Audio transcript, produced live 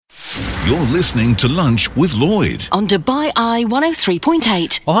You're listening to Lunch with Lloyd on Dubai Eye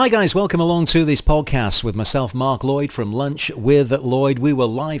 103.8. Well, hi guys, welcome along to this podcast with myself, Mark Lloyd from Lunch with Lloyd. We were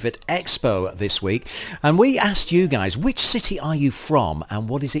live at Expo this week and we asked you guys, which city are you from and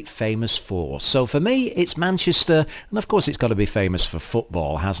what is it famous for? So for me, it's Manchester, and of course it's got to be famous for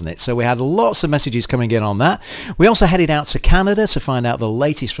football, hasn't it? So we had lots of messages coming in on that. We also headed out to Canada to find out the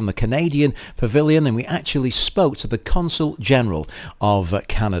latest from the Canadian Pavilion, and we actually spoke to the Consul General of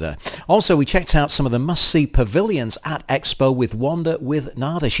Canada. Also, we checked out some of the must-see pavilions at Expo with Wanda with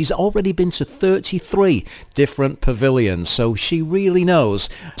Nada. She's already been to 33 different pavilions, so she really knows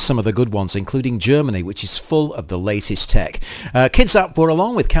some of the good ones, including Germany, which is full of the latest tech. Kids Up were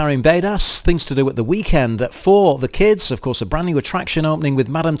along with Karim Bedas. Things to do at the weekend for the kids. Of course, a brand new attraction opening with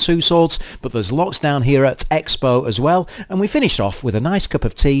Madame Tussauds, but there's lots down here at Expo as well. And we finished off with a nice cup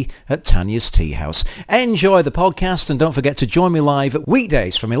of tea at Tanya's Tea House. Enjoy the podcast and don't forget to join me live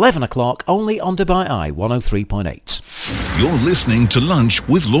weekdays from 11 o'clock only on Dubai Eye 103.8. You're listening to Lunch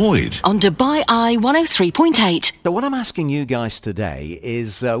with Lloyd On Dubai Eye 103.8. So what I'm asking you guys today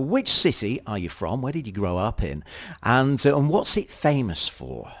is which city are you from? Where did you grow up in? And what's it famous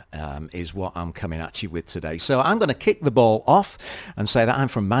for? Is what I'm coming at you with today. So I'm going to kick the ball off and say that I'm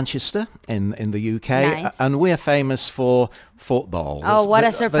from Manchester in the UK. Nice. And we're famous for football. Oh, what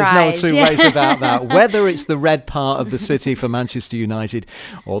a surprise. There's no two ways about that. Whether it's the red part of the city for Manchester United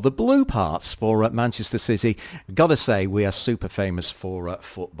or the blue parts for Manchester City, got to say we are super famous for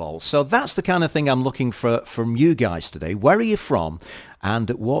football. So that's the kind of thing I'm looking for from you guys today. Where are you from? And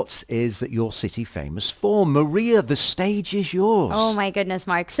what is your city famous for? Maria, the stage is yours. Oh my goodness,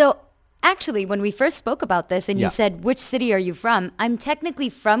 Mark. So actually, when we first spoke about this and you said, which city are you from? I'm technically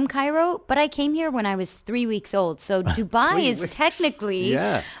from Cairo, but I came here when I was 3 weeks old. So Dubai is technically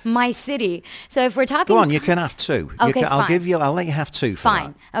my city. So if we're talking... Go on, you can have two. Okay, I'll fine. let you have two for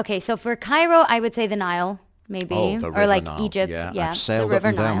Fine. that. Okay, so for Cairo, I would say the Nile. Maybe, the or River like Nile. Egypt, I've sailed up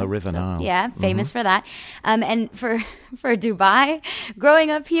and down the River Nile. Yeah, famous for that. And for Dubai, growing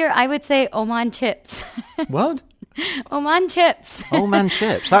up here, I would say Oman chips. What? Oman chips. Oman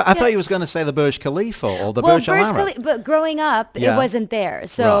chips. I thought you was going to say the Burj Khalifa or the Burj Al Arab. But growing up, it wasn't there.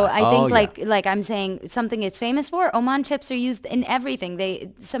 So Right. I think like I'm saying something it's famous for. Oman chips are used in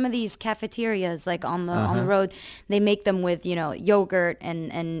everything. Some of these cafeterias like on the road, they make them with yogurt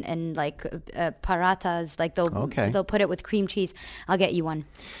and like paratas. Like they'll put it with cream cheese. I'll get you one.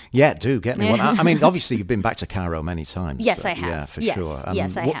 Yeah, do get me one. I mean, obviously you've been back to Cairo many times. Yes, I have. Yeah, for Yes, sure.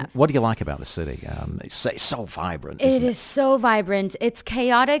 yes, I have. What do you like about the city? It's so vibrant. It is so vibrant. It's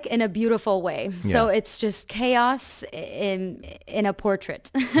chaotic in a beautiful way. So it's just chaos in a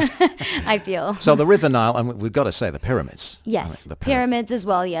portrait, I feel. So the River Nile, and we've got to say the pyramids. Yes, the pyramids as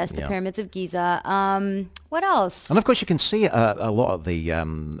well. Yes, the pyramids of Giza. What else? And of course, you can see a lot of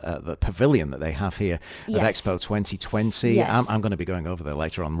the pavilion that they have here at Expo 2020. Yes. I'm going to be going over there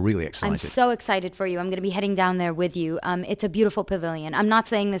later on. I'm really excited. I'm so excited for you. I'm going to be heading down there with you. It's a beautiful pavilion. I'm not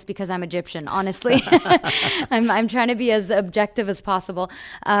saying this because I'm Egyptian, honestly. I'm trying to be as objective as possible.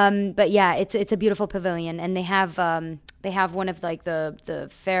 But yeah, it's a beautiful pavilion, and they have one of like the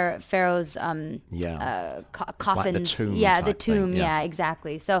pharaoh's coffins. Like the tomb. The tomb. Thing. Yeah,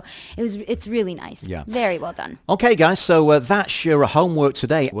 exactly. So it's really nice. Yeah. Very well done. Okay, guys, so that's your homework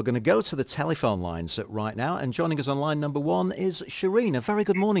today. We're going to go to the telephone lines right now, and joining us on line number one is Shireen. A very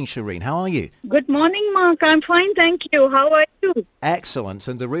good morning, Shireen. How are you? Good morning, Mark. I'm fine, thank you. How are you? Excellent,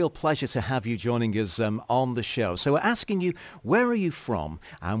 and a real pleasure to have you joining us on the show. So we're asking you, where are you from,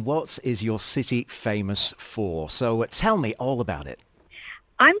 and what is your city famous for? So tell me all about it.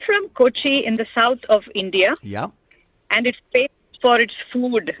 I'm from Kochi in the south of India. Yeah. And it's famous for its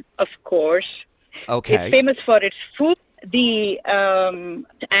food, of course. Okay. It's famous for its food,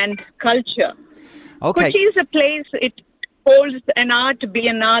 and culture. Okay. Kochi is a place, it holds an art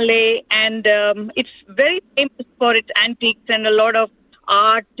biennale, and it's very famous for its antiques and a lot of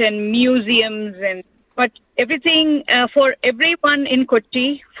art and museums. But everything, for everyone in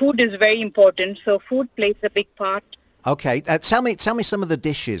Kochi, food is very important. So food plays a big part. Okay, tell me some of the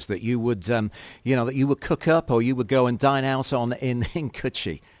dishes that you would, that you would cook up or you would go and dine out on in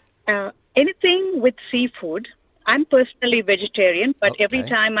Kochi. Anything with seafood. I'm personally vegetarian, but Okay. every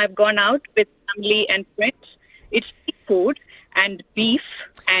time I've gone out with family and friends, it's seafood and beef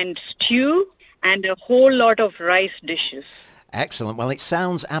and stew and a whole lot of rice dishes. Excellent. Well, it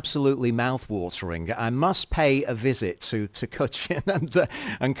sounds absolutely mouth-watering. I must pay a visit to Cochin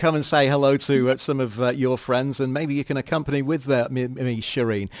and come and say hello to some of your friends, and maybe you can accompany with me,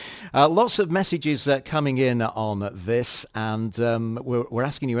 Shireen. Lots of messages coming in on this, and we're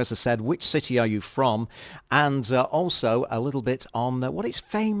asking you, as I said, which city are you from, and also a little bit on what it's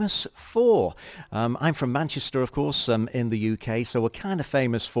famous for. I'm from Manchester, of course, in the UK, so we're kind of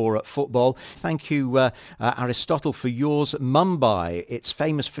famous for football. Thank you, Aristotle, for yours. Mumbai, it's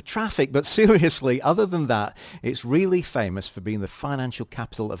famous for traffic, but seriously, other than that, it's really famous for being the financial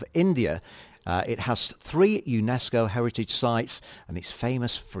capital of India. It has 3 UNESCO heritage sites, and it's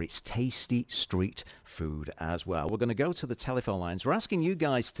famous for its tasty street food as well. We're going to go to the telephone lines. We're asking you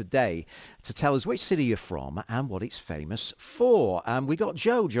guys today to tell us which city you're from and what it's famous for. We got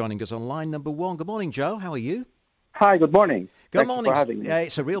Joe joining us on line number 1. Good morning, Joe. How are you? Hi, good morning. Good Thanks morning. for having me. Yeah,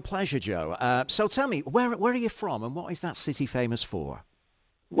 it's a real pleasure, Joe. So tell me, where are you from, and what is that city famous for?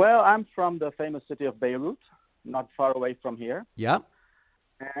 Well, I'm from the famous city of Beirut, not far away from here. Yeah.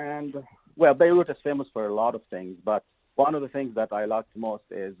 And, well, Beirut is famous for a lot of things, but one of the things that I like most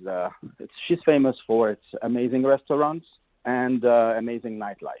is she's famous for its amazing restaurants and amazing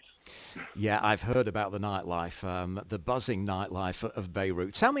nightlife. Yeah, I've heard about the nightlife, the buzzing nightlife of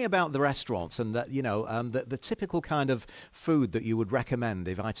Beirut. Tell me about the restaurants and the typical kind of food that you would recommend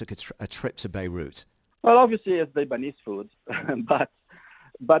if I took a trip to Beirut. Well, obviously it's Lebanese food,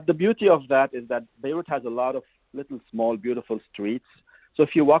 but the beauty of that is that Beirut has a lot of little small beautiful streets. So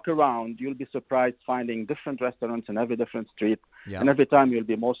if you walk around, you'll be surprised finding different restaurants in every different street, and every time you'll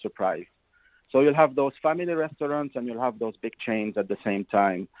be more surprised. So you'll have those family restaurants and you'll have those big chains at the same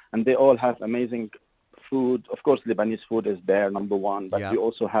time. And they all have amazing food. Of course, Lebanese food is there, number one. But you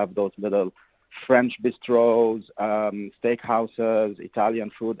also have those little French bistros, steakhouses, Italian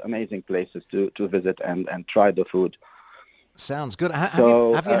food, amazing places to visit and try the food. Sounds good. Have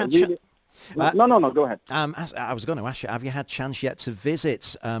you had No, go ahead. I was going to ask you, have you had chance yet to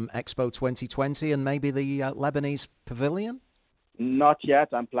visit Expo 2020 and maybe the Lebanese Pavilion? Not yet.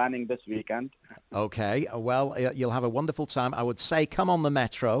 I'm planning this weekend. Okay. Well, you'll have a wonderful time. I would say come on the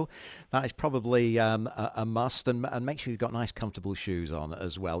metro. That is probably a must. And make sure you've got nice, comfortable shoes on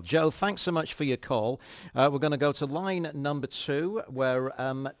as well. Joe, thanks so much for your call. We're going to go to line number 2, where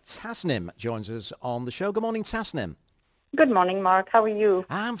Tasnim joins us on the show. Good morning, Tasnim. Good morning, Mark. How are you?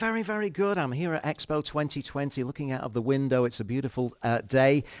 I'm very, very good. I'm here at Expo 2020 looking out of the window. It's a beautiful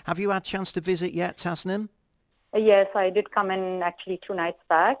day. Have you had a chance to visit yet, Tasnim? Yes, I did come in actually 2 nights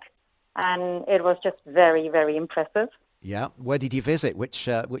back, and it was just very, very impressive. Yeah. Where did you visit? Which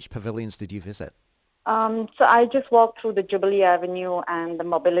pavilions did you visit? So I just walked through the Jubilee Avenue and the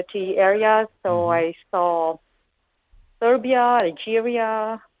mobility area. So I saw Serbia,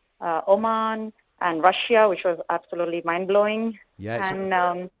 Algeria, Oman, and Russia, which was absolutely mind-blowing. Yeah.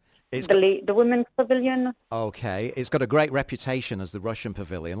 And the women's pavilion. Okay. It's got a great reputation as the Russian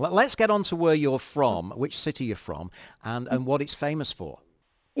pavilion. Let's get on to where you're from, which city you're from, and what it's famous for.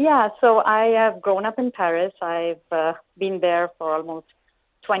 Yeah, so I have grown up in Paris. I've been there for almost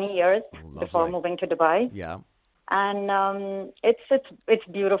 20 years before moving to Dubai. Yeah. And it's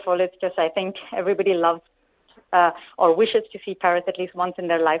beautiful. It's just, I think everybody loves or wishes to see Paris at least once in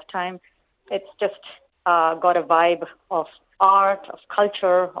their lifetime. It's just got a vibe of art, of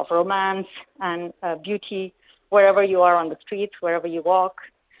culture, of romance, and beauty wherever you are on the streets, wherever you walk,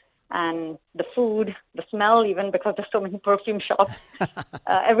 and the food, the smell, even because there's so many perfume shops.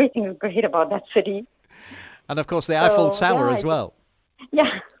 Everything is great about that city. And of course the Eiffel Tower as well.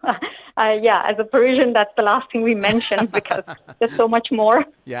 Yeah, as a Parisian, that's the last thing we mention because there's so much more.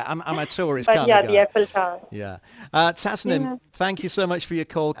 Yeah, I'm a tourist. But yeah, the Eiffel Tower. Yeah. Tasnim, thank you so much for your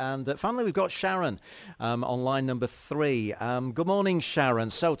call. And finally, we've got Sharon on line number 3. Good morning, Sharon.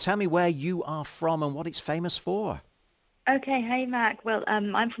 So tell me where you are from and what it's famous for. Okay, hey, Mac. Well,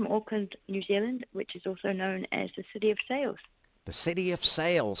 I'm from Auckland, New Zealand, which is also known as the City of Sails. The City of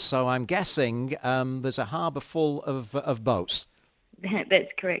Sails. So I'm guessing there's a harbour full of boats.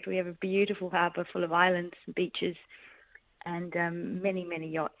 That's correct. We have a beautiful harbour full of islands and beaches and many, many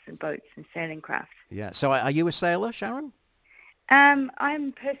yachts and boats and sailing craft. Yeah. So are you a sailor, Sharon?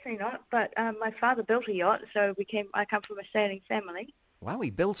 I'm personally not, but my father built a yacht, so I come from a sailing family. Wow,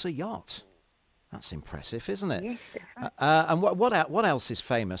 he built a yacht. That's impressive, isn't it? Yes, that's right. And what else is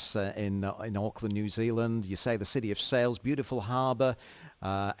famous in Auckland, New Zealand? You say the City of Sails, beautiful harbour.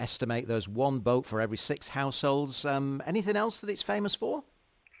 Estimate there's 1 boat for every 6 households. Anything else that it's famous for?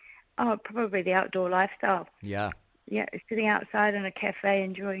 Oh, probably the outdoor lifestyle. Yeah. Yeah, sitting outside in a cafe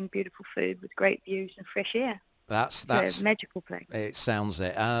enjoying beautiful food with great views and fresh air. That's a magical place. It sounds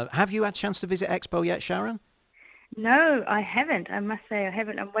it. Have you had a chance to visit Expo yet, Sharon? No, I haven't. I must say I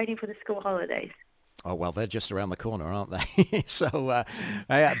haven't. I'm waiting for the school holidays. Oh, well, they're just around the corner, aren't they? So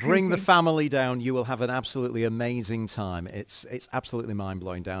bring the family down. You will have an absolutely amazing time. It's absolutely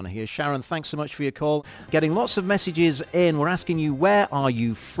mind-blowing down here. Sharon, thanks so much for your call. Getting lots of messages in. We're asking you, where are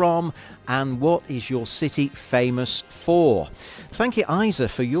you from and what is your city famous for? Thank you, Isa,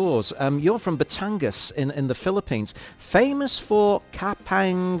 for yours. You're from Batangas in the Philippines. Famous for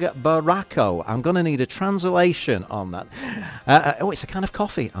Kapang Barako. I'm going to need a translation on that. It's a kind of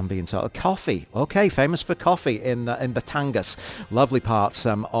coffee, I'm being told. Coffee. Okay, famous for coffee in Batangas. Lovely parts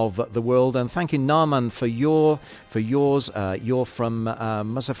of the world. And thank you, Narman, for yours. You're from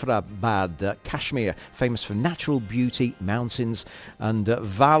Muzaffarabad, Kashmir. Famous for natural beauty, mountains and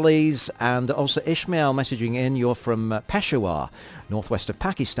valleys. And also Ishmael messaging in. You're from Peshawar, northwest of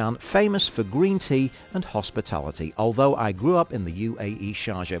Pakistan. Famous for green tea and hospitality. Although I grew up in the UAE,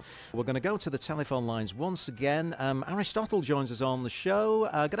 Sharjah. We're going to go to the telephone lines once again. Aristotle joins us on the show.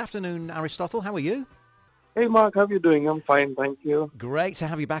 Good afternoon, Aristotle. How are you? Hey, Mark. How are you doing? I'm fine, thank you. Great to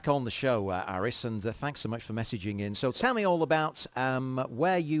have you back on the show, Aris, and thanks so much for messaging in. So tell me all about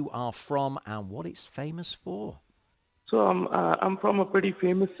where you are from and what it's famous for. So I'm from a pretty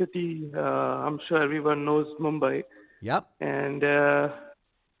famous city. I'm sure everyone knows Mumbai. Yep. And I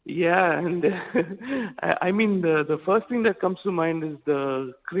mean, the first thing that comes to mind is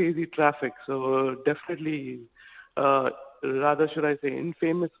the crazy traffic. So definitely, rather should I say,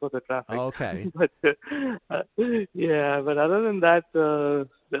 infamous for the traffic. Okay. But but other than that,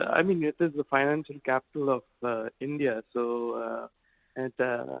 I mean, it is the financial capital of India. So it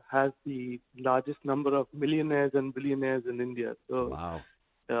has the largest number of millionaires and billionaires in India. So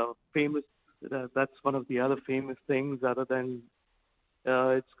wow. Famous. That's one of the other famous things. Other than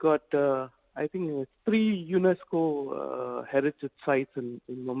it's got, I think, 3 UNESCO heritage sites in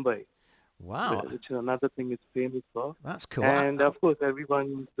Mumbai. Wow. Which is another thing it's famous for. That's cool. And of course,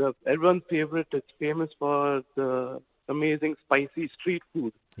 everyone's favorite. It's famous for the amazing spicy street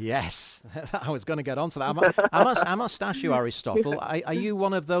food. Yes, I was going to get onto that. I must ask you, Aristotle, are you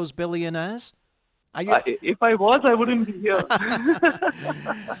one of those billionaires? Are you... If I was, I wouldn't be here.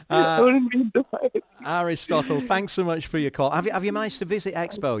 I wouldn't be in Dubai. Aristotle, thanks so much for your call. Have you managed to visit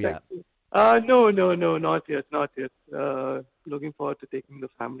Expo yet? No, not yet. Looking forward to taking the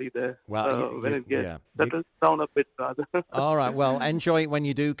family there when it gets settled down a bit, rather. All right, well, enjoy it when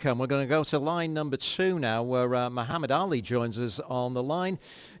you do come. We're going to go to line number 2 now, where Muhammad Ali joins us on the line.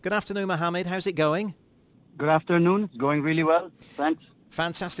 Good afternoon, Muhammad. How's it going? Good afternoon. It's going really well. Thanks.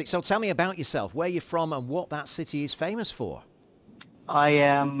 Fantastic. So tell me about yourself, where you're from and what that city is famous for. I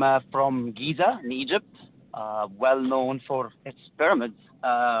am from Giza in Egypt, well known for its pyramids,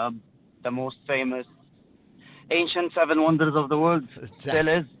 the most famous ancient 7 wonders of the world. Still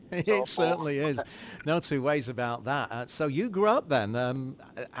is. It certainly is. No two ways about that. So you grew up then.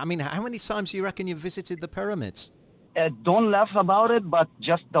 I mean, how many times do you reckon you visited the pyramids? Don't laugh about it, but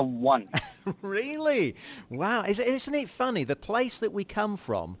just the one. Really? Wow. Isn't it funny? The place that we come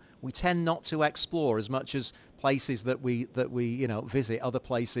from, we tend not to explore as much as places that we visit, other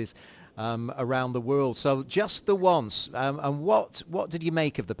places around the world. So just the once. And what did you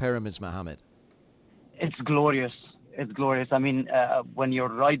make of the pyramids, Mohammed? It's glorious. It's glorious. I mean, when you're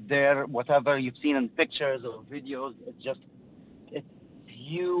right there, whatever you've seen in pictures or videos, it's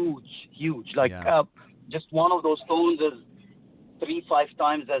huge. Like just one of those stones is 3-5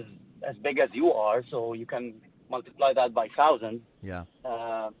 times as big as you are, so you can multiply that by 1,000. Yeah.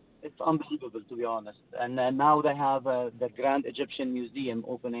 It's unbelievable, to be honest. And now they have the Grand Egyptian Museum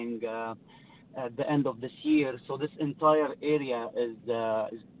opening at the end of this year. So this entire area is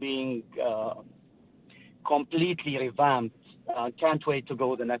being completely revamped. Can't wait to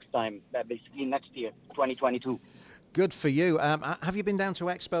go the next time, basically next year, 2022. Good for you. Have you been down to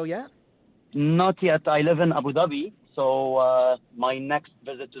Expo yet? Not yet. I live in Abu Dhabi, so my next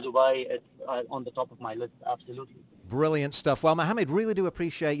visit to Dubai is on the top of my list, absolutely. Brilliant stuff. Well, Mohammed, really do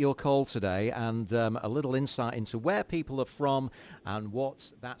appreciate your call today and a little insight into where people are from and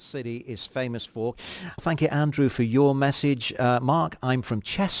what that city is famous for. Thank you, Andrew, for your message. Mark, I'm from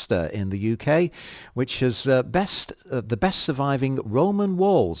Chester in the UK, which has the best surviving Roman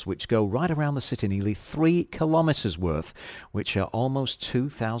walls, which go right around the city, nearly 3 kilometers worth, which are almost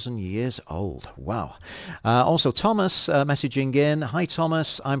 2,000 years old. Wow. Also, Thomas messaging in. Hi,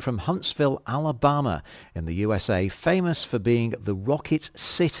 Thomas. I'm from Huntsville, Alabama in the USA. Famous for being the rocket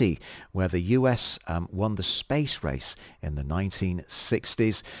city where the US won the space race in the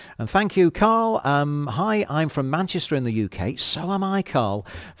 1960s. And thank you, Carl. Hi, I'm from Manchester in the UK. So am I, Carl.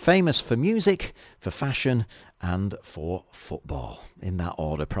 Famous for music, for fashion, and for football. In that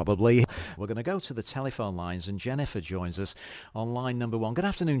order, probably. We're going to go to the telephone lines, and Jennifer joins us on line number 1. Good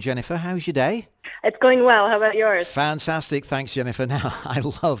afternoon, Jennifer. How's your day? It's going well. How about yours? Fantastic. Thanks, Jennifer. Now, I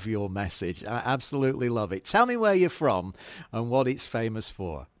love your message. I absolutely love it. Tell me where you're from and what it's famous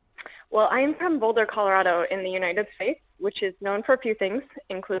for. Well, I am from Boulder, Colorado in the United States, which is known for a few things,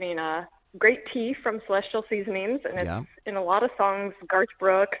 including great tea from Celestial Seasonings, and it's in a lot of songs. Garth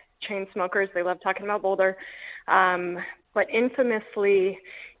Brooks, Chainsmokers, they love talking about Boulder. But infamously,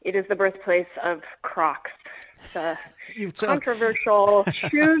 it is the birthplace of Crocs. It's a controversial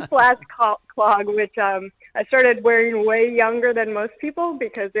shoe/clog, which I started wearing way younger than most people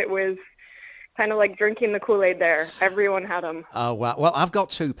because it was kind of like drinking the Kool-Aid there. Everyone had them. Oh, wow. Well, I've got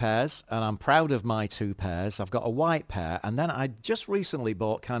 2 pairs, and I'm proud of my 2 pairs. I've got a white pair, and then I just recently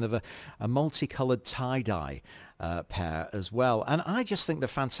bought kind of a multicolored tie-dye pair as well. And I just think they're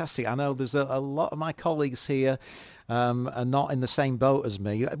fantastic. I know there's a lot of my colleagues here are not in the same boat as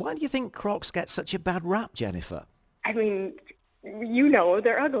me. Why do you think Crocs get such a bad rap, Jennifer? I mean, you know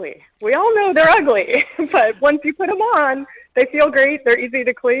they're ugly. We all know they're ugly. But once you put them on, they feel great. They're easy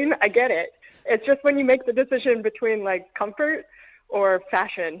to clean. I get it. It's just when you make the decision between like comfort or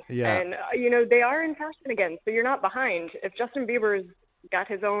fashion. Yeah. And, they are in fashion again, so you're not behind. If Justin Bieber's got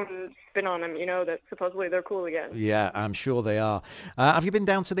his own spin on them, that supposedly they're cool again. Yeah, I'm sure they are. Have you been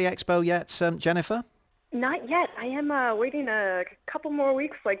down to the expo yet, Jennifer? Not yet. I am waiting a couple more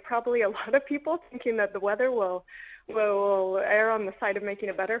weeks, like probably a lot of people, thinking that the weather will err on the side of making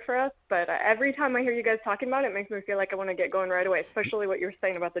it better for us. But every time I hear you guys talking about it, it makes me feel like I want to get going right away, especially what you're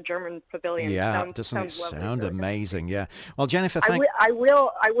saying about the German pavilion. Yeah, doesn't it sound amazing? Yeah. Well, Jennifer, I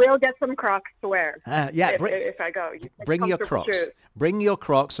will get some Crocs to wear. If I go. Bring your Crocs. Shoes. Bring your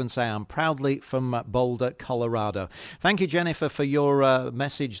Crocs and say, I'm proudly from Boulder, Colorado. Thank you, Jennifer, for your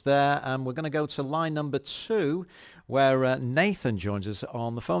message there. We're going to go to line number 2, where Nathan joins us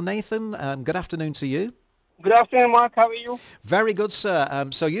on the phone. Nathan, good afternoon to you. Good afternoon, Mark. How are you? Very good, sir.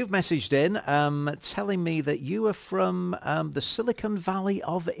 So you've messaged in telling me that you are from the Silicon Valley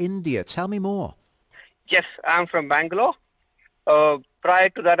of India. Tell me more. Yes, I'm from Bangalore. Prior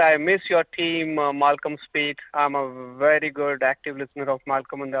to that, I miss your team, Malcolm Speed. I'm a very good active listener of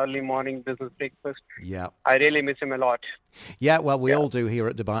Malcolm in the early morning business breakfast. Yeah. I really miss him a lot. Yeah, well, we all do here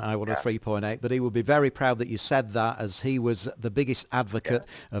at Dubai Eye 103.8, but he will be very proud that you said that, as he was the biggest advocate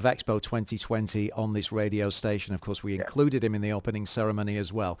of Expo 2020 on this radio station. Of course, we included him in the opening ceremony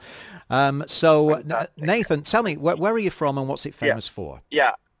as well. Nathan, tell me, where are you from and what's it famous for?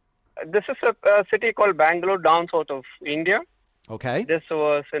 Yeah, this is a city called Bangalore, down south of India. Okay. This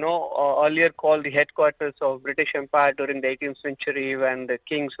was, earlier called the headquarters of British Empire during the 18th century when the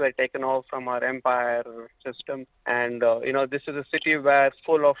kings were taken off from our empire system. And, this is a city where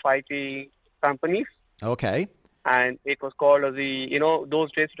full of IT companies. Okay. And it was called as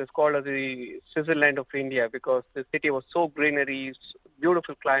those days it was called as the Switzerland of India because the city was so greenery,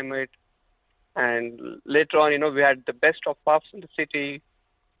 beautiful climate. And later on, we had the best of pubs in the city.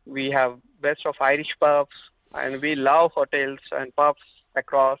 We have best of Irish pubs. And we love hotels and pubs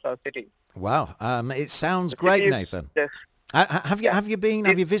across our city. Wow, it sounds great, Nathan. Yes. Have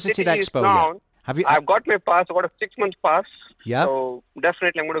you visited Expo yet? I've got my pass. I got a 6-month pass. Yeah. So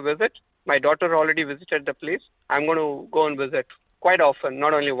definitely I'm going to visit. My daughter already visited the place. I'm going to go and visit quite often,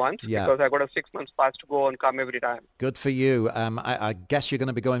 not only once, because I got a 6-month pass to go and come every time. Good for you. I guess you're going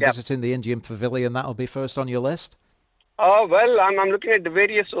to be going visiting the Indian Pavilion. That'll be first on your list. Oh, well, I'm looking at the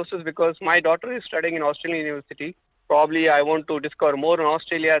various sources because my daughter is studying in Australian University. Probably I want to discover more in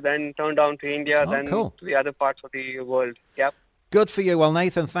Australia, then turn down to India, to the other parts of the world. Yep. Good for you. Well,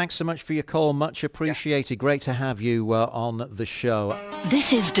 Nathan, thanks so much for your call. Much appreciated. Great to have you on the show.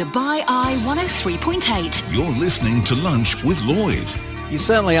 This is Dubai Eye 103.8. You're listening to Lunch with Lloyd. You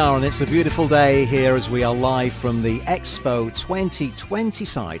certainly are, and it's a beautiful day here as we are live from the Expo 2020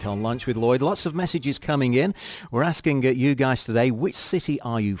 site on Lunch with Lloyd. Lots of messages coming in. We're asking you guys today, which city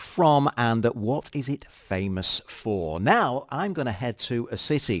are you from and what is it famous for? Now, I'm going to head to a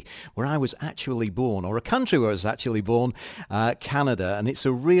city where I was actually born, or a country where I was actually born, Canada, and it's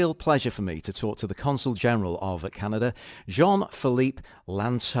a real pleasure for me to talk to the Consul General of Canada, Jean-Philippe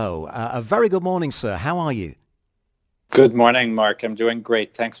Lanteau. A very good morning, sir. How are you? Good morning, Mark. I'm doing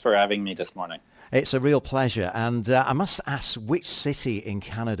great. Thanks for having me this morning. It's a real pleasure. And I must ask, which city in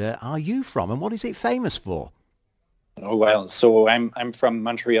Canada are you from and what is it famous for? Oh, well, so I'm from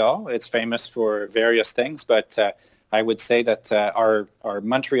Montreal. It's famous for various things, but I would say that our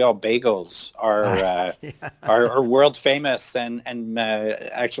Montreal bagels are world famous and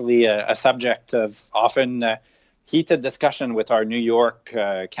actually a subject of often heated discussion with our New York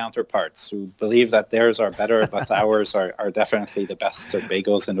counterparts who believe that theirs are better, but ours are definitely the best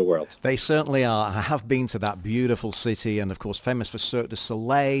bagels in the world. They certainly are. I have been to that beautiful city, and of course famous for Cirque du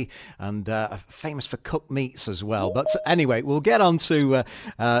Soleil, and famous for cooked meats as well. But anyway, we'll get on to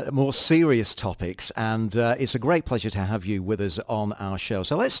more serious topics, and it's a great pleasure to have you with us on our show.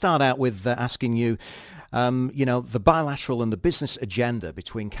 So let's start out with asking you, the bilateral and the business agenda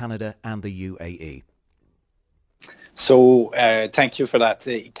between Canada and the UAE. So thank you for that.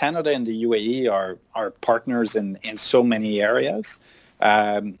 Canada and the UAE are partners in so many areas.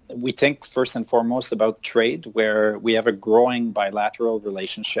 We think first and foremost about trade, where we have a growing bilateral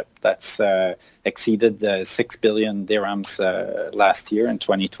relationship that's exceeded 6 billion dirhams last year in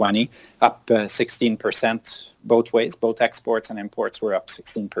 2020, up 16%. Both ways, both exports and imports were up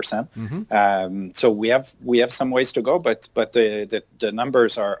 16%. Mm-hmm. So we have some ways to go, but the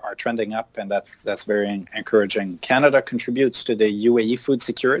numbers are trending up, and that's very encouraging. Canada contributes to the UAE food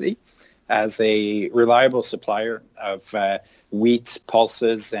security as a reliable supplier of wheat,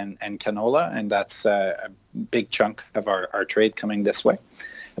 pulses, and canola, and that's a big chunk of our trade coming this way.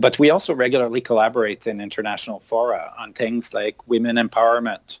 But we also regularly collaborate in international fora on things like women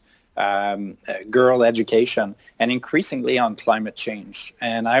empowerment, girl education, and increasingly on climate change.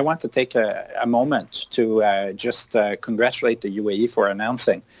 And I want to take a moment to just congratulate the UAE for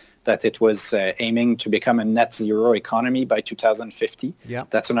announcing that it was aiming to become a net zero economy by 2050. Yeah.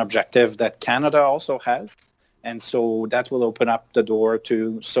 That's an objective that Canada also has. And so that will open up the door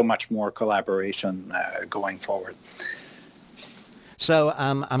to so much more collaboration going forward. So,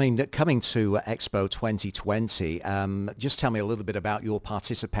 coming to Expo 2020, just tell me a little bit about your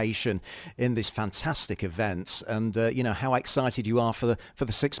participation in this fantastic event, and how excited you are for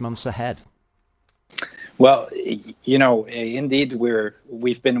the 6 months ahead. Well, indeed,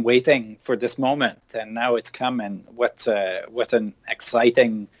 we've been waiting for this moment, and now it's come. And what an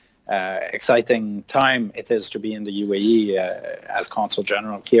exciting time it is to be in the UAE as Consul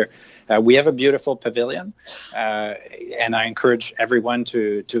General here. We have a beautiful pavilion, and I encourage everyone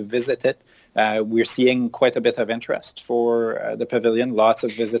to visit it. We're seeing quite a bit of interest for the pavilion, lots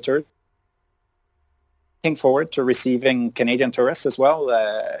of visitors. Looking forward to receiving Canadian tourists as well.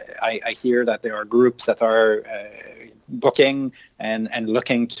 I hear that there are groups that are booking and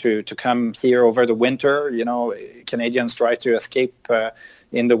looking to come here over the winter. Canadians try to escape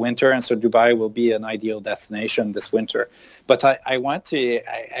in the winter, and so Dubai will be an ideal destination this winter. But I want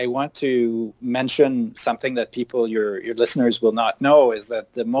to mention something that your listeners will not know, is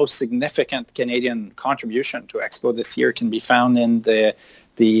that the most significant Canadian contribution to Expo this year can be found in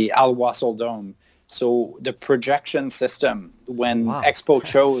the Al Wasl Dome. So the projection system, when Expo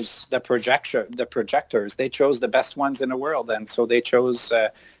chose the projectors, they chose the best ones in the world. And so they chose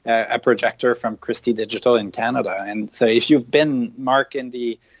a projector from Christie Digital in Canada. And so if you've been, Mark, in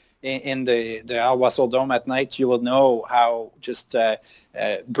the Al Wasl Dome at night, you will know how just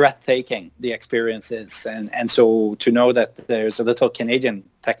breathtaking the experience is. And so to know that there's a little Canadian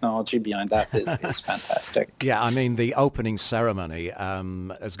technology behind that is fantastic. Yeah, the opening ceremony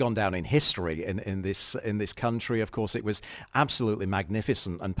has gone down in history in this country. Of course, it was absolutely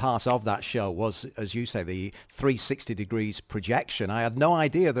magnificent, and part of that show was, as you say, the 360 degrees projection. I had no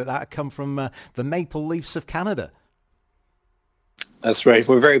idea that had come from the Maple Leafs of Canada. That's right.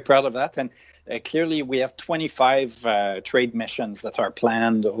 We're very proud of that. And clearly we have 25 trade missions that are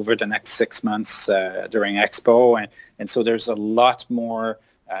planned over the next 6 months during Expo. And so there's a lot more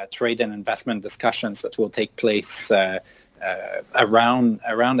trade and investment discussions that will take place around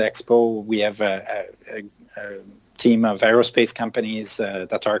Expo. We have a team of aerospace companies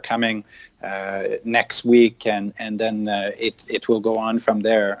that are coming next week, and then it will go on from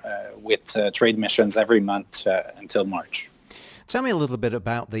there with trade missions every month until March. Tell me a little bit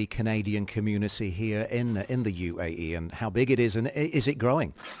about the Canadian community here in the UAE and how big it is, and is it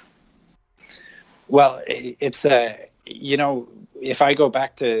growing? Well, it's if I go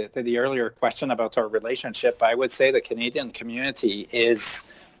back to the earlier question about our relationship, I would say the Canadian community is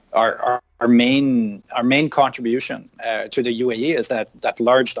our main contribution to the UAE is that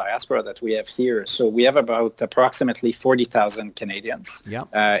large diaspora that we have here. So we have about approximately 40,000 Canadians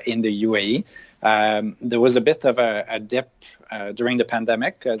in the UAE. There was a bit of a dip during the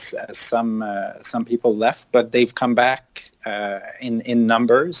pandemic as some people left, but they've come back in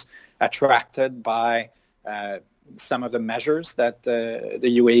numbers, attracted by some of the measures that the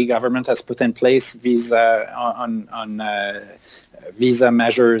UAE government has put in place, visa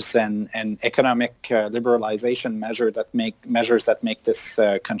measures and economic liberalization measures that make this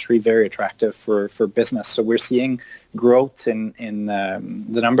country very attractive for business. So we're seeing growth in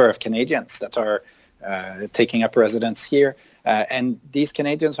the number of Canadians that are taking up residence here. And these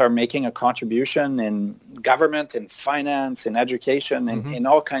Canadians are making a contribution in government, in finance, in education, in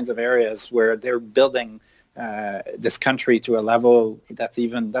all kinds of areas where they're building this country to a level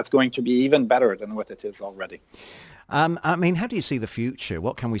that's going to be even better than what it is already. I mean, how do you see the future?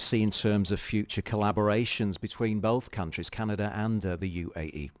 What can we see in terms of future collaborations between both countries, Canada and the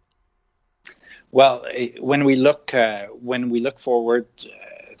UAE? Well, when we look forward,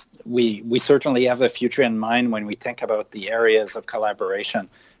 we certainly have the future in mind when we think about the areas of collaboration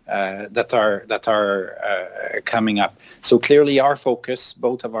that are coming up. So clearly our focus,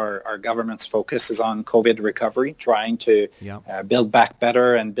 both of our government's focus, is on COVID recovery, trying to build back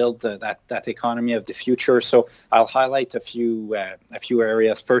better and build that economy of the future. So I'll highlight a few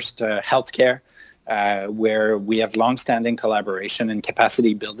areas. First, healthcare. Where we have long-standing collaboration in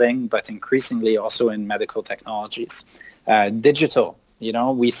capacity building, but increasingly also in medical technologies. Digital,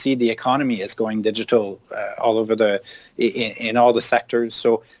 we see the economy is going digital all over in all the sectors.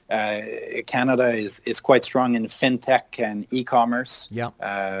 So Canada is quite strong in fintech and e-commerce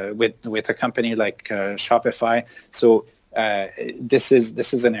with a company like Shopify. So this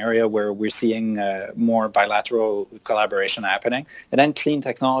is an area where we're seeing more bilateral collaboration happening. And then clean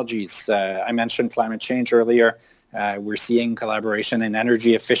technologies. I mentioned climate change earlier. We're seeing collaboration in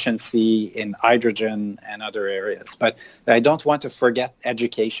energy efficiency, in hydrogen and other areas. But I don't want to forget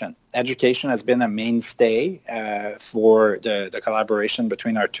education. Education has been a mainstay for the collaboration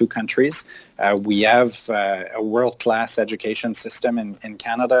between our two countries. We have a world-class education system in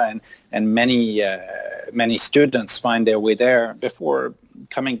Canada, and many students find their way there before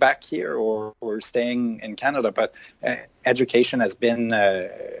coming back here or staying in Canada. But education has been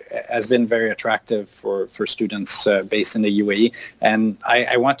very attractive for students based in the UAE. And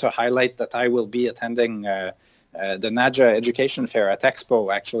I want to highlight that I will be attending the NAJA Education Fair at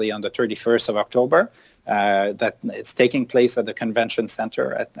Expo actually on the 31st of October. That it's taking place at the Convention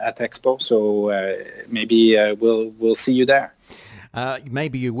Center at Expo. So maybe we'll see you there.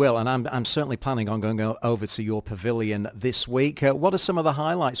 Maybe you will, and I'm certainly planning on going over to your pavilion this week. What are some of the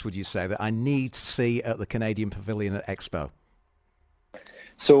highlights, would you say, that I need to see at the Canadian Pavilion at Expo?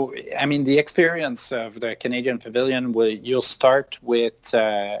 So, I mean, the experience of the Canadian Pavilion, you'll start with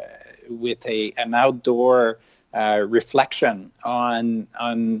an outdoor reflection on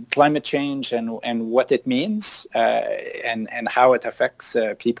climate change and what it means and how it affects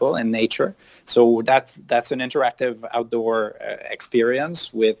people and nature. So that's an interactive outdoor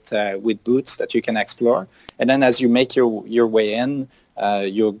experience with booths that you can explore. And then as you make your way in,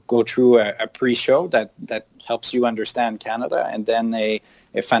 you'll go through a pre-show that helps you understand Canada, and then a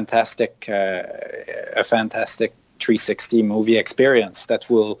fantastic 360 movie experience that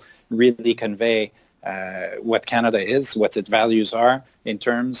will really convey what Canada is, what its values are in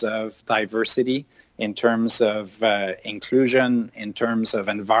terms of diversity, in terms of inclusion, in terms of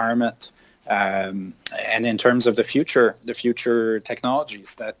environment, and in terms of the future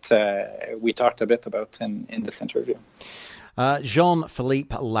technologies that we talked a bit about in this interview.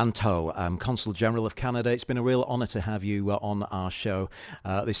 Jean-Philippe Lantot, Consul General of Canada. It's been a real honour to have you on our show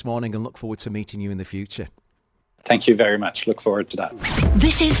this morning, and look forward to meeting you in the future. Thank you very much. Look forward to that.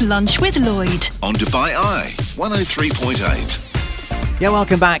 This is Lunch with Lloyd on Dubai Eye 103.8. Yeah,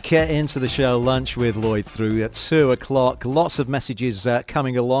 welcome back into the show, Lunch with Lloyd, through at 2 o'clock. Lots of messages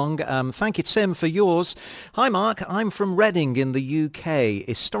coming along. Thank you, Tim, for yours. Hi, Mark. I'm from Reading in the UK,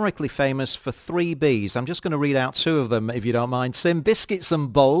 historically famous for 3 Bs. I'm just going to read out 2 of them, if you don't mind, Tim. Biscuits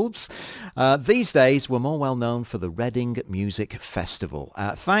and bulbs. These days, we're more well known for the Reading Music Festival.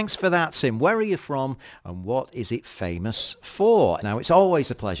 Thanks for that, Tim. Where are you from, and what is it famous for? Now, it's always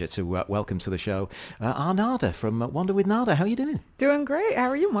a pleasure to welcome to the show our Nada from Wander with Nada. How are you doing? Doing great. How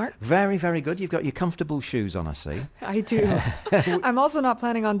are you, Mark? Very, very good. You've got your comfortable shoes on, I see. I do. I'm also not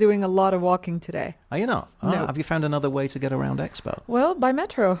planning on doing a lot of walking today. Are you not? No. Have you found another way to get around Expo? Well, by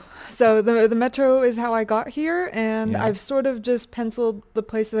metro. So the metro is how I got here, and I've sort of just penciled the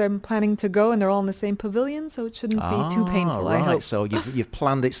places I'm planning to go, and they're all in the same pavilion, so it shouldn't be too painful, right. I hope. So you've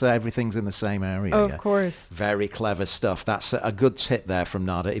planned it so everything's in the same area. Of course. Very clever stuff. That's a good tip there from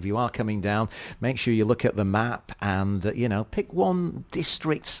Nada. If you are coming down, make sure you look at the map and, pick one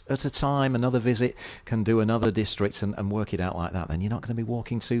district at a time. Another visit can do another district and work it out like that. Then you're not going to be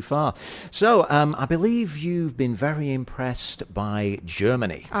walking too far. So I believe you've been very impressed by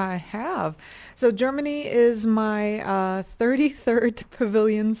Germany. I have. So Germany is my 33rd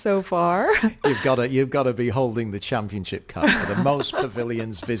pavilion so far. You've got to be holding the championship cup for the most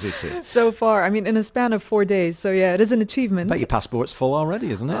pavilions visited. So far, I mean, in a span of 4 days. So yeah, it is an achievement. But your passport's full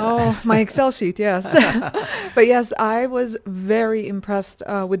already, isn't it? Oh, my Excel sheet, yes. But yes, I was very impressed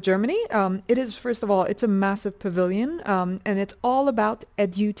with Germany. It is, first of all, it's a massive pavilion, and it's all about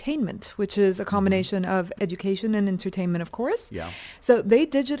edutainment, which is a combination of education and entertainment, of course. Yeah. So they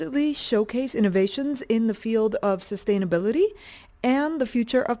digitally showcase innovations in the field of sustainability and the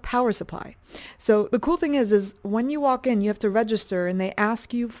future of power supply. So the cool thing is when you walk in, you have to register, and they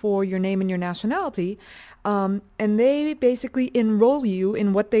ask you for your name and your nationality, and they basically enroll you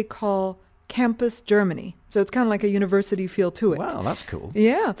in what they call Campus Germany. So it's kind of like a university feel to it. Wow, that's cool.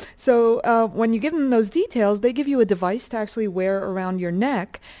 Yeah. So when you give them those details, they give you a device to actually wear around your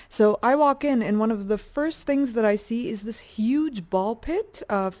neck. So I walk in, and one of the first things that I see is this huge ball pit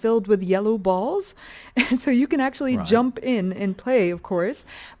filled with yellow balls. And so you can actually jump in and play, of course.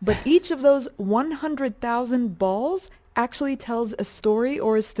 But each of those 100,000 balls actually tells a story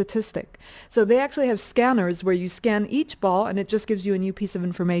or a statistic. So they actually have scanners where you scan each ball and it just gives you a new piece of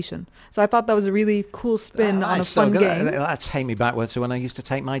information. So I thought that was a really cool spin on a fun game. That take me back to when I used to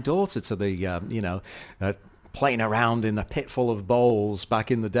take my daughter to the, playing around in the pit full of bowls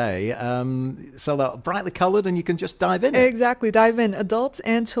back in the day. So they're brightly coloured and you can just dive in. Exactly, dive in, adults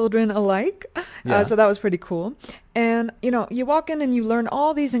and children alike. Yeah. So that was pretty cool. And, you walk in and you learn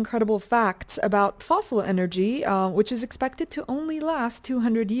all these incredible facts about fossil energy, which is expected to only last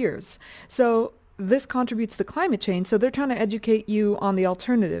 200 years. So this contributes to climate change. So they're trying to educate you on the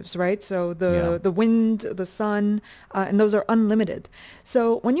alternatives, right? So the wind, the sun, and those are unlimited.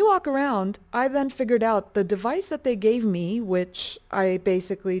 So when you walk around, I then figured out the device that they gave me, which I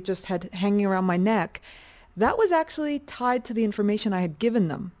basically just had hanging around my neck, that was actually tied to the information I had given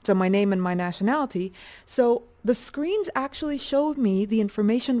them. So my name and my nationality. So the screens actually showed me the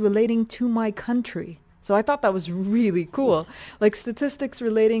information relating to my country. So I thought that was really cool, like statistics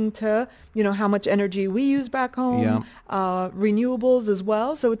relating to, how much energy we use back home, renewables as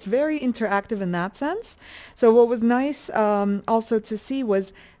well. So it's very interactive in that sense. So what was nice also to see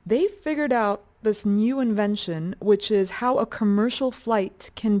was they figured out this new invention, which is how a commercial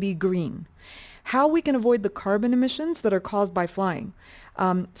flight can be green, how we can avoid the carbon emissions that are caused by flying.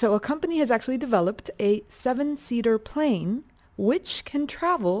 So a company has actually developed a 7-seater plane which can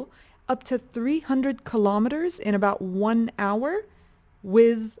travel up to 300 kilometers in about 1 hour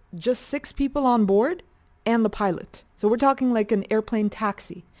with just 6 people on board and the pilot. So we're talking like an airplane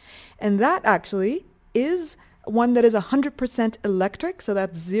taxi. And that actually is one that is 100% electric, so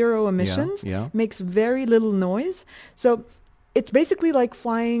that's zero emissions, makes very little noise. So it's basically like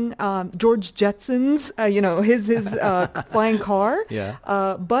flying George Jetson's, his flying car,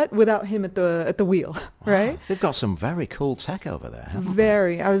 but without him at the wheel, right? They've got some very cool tech over there, haven't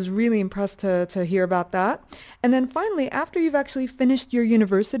they? I was really impressed to hear about that. And then finally, after you've actually finished your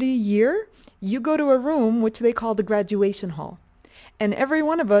university year, you go to a room which they call the graduation hall. And every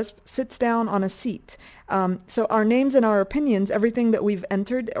one of us sits down on a seat. So our names and our opinions, everything that we've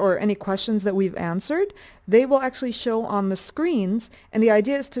entered or any questions that we've answered, they will actually show on the screens. And the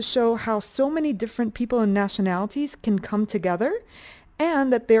idea is to show how so many different people and nationalities can come together,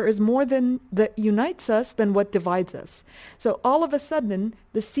 and that there is more that unites us than what divides us. So all of a sudden,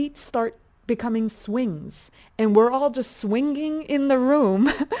 the seats start becoming swings, and we're all just swinging in the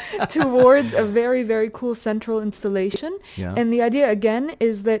room towards a very, very cool central installation. And the idea again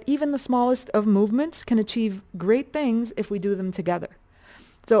is that even the smallest of movements can achieve great things if we do them together.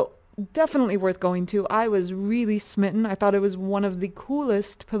 So definitely worth going to. I was really smitten. I thought it was one of the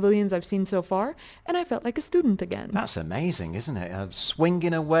coolest pavilions I've seen so far, and I felt like a student again. That's amazing, isn't it?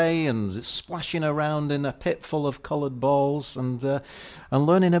 Swinging away and splashing around in a pit full of coloured balls, and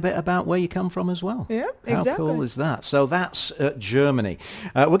learning a bit about where you come from as well. Yeah, exactly. How cool is that? So that's Germany.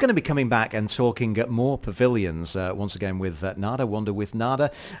 We're going to be coming back and talking more pavilions once again with Nada, Wander with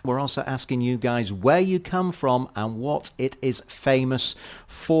Nada. We're also asking you guys where you come from and what it is famous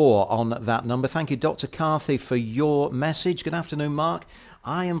for on that number. Thank you, Dr. Carthy, for your message. Good afternoon, Mark.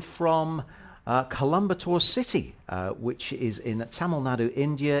 I am from Coimbatore City, which is in Tamil Nadu,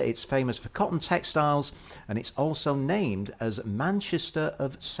 India. It's famous for cotton textiles, and it's also named as Manchester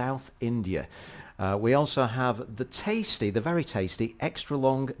of South India. We also have the very tasty, extra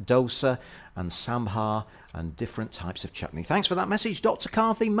long dosa and sambar and different types of chutney. Thanks for that message, Dr.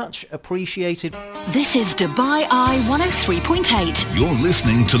 Carthy. Much appreciated. This is Dubai Eye 103.8. You're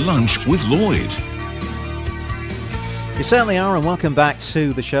listening to Lunch with Lloyd. You certainly are, and welcome back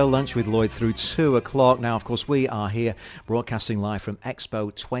to the show, Lunch with Lloyd, through 2 o'clock. Now, of course, we are here broadcasting live from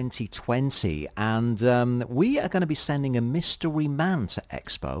Expo 2020, and we are going to be sending a mystery man to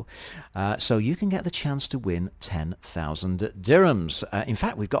Expo, so you can get the chance to win 10,000 dirhams. In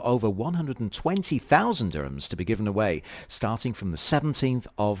fact, we've got over 120,000 dirhams to be given away, starting from the 17th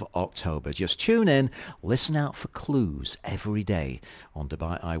of October. Just tune in, listen out for clues every day on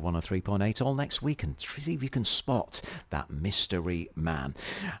Dubai Eye 103.8 all next week, and see if you can spot that mystery man.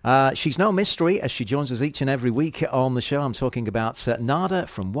 She's no mystery as she joins us each and every week on the show. I'm talking about Nada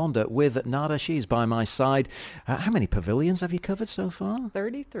from Wander with Nada. She's by my side. How many pavilions have you covered so far?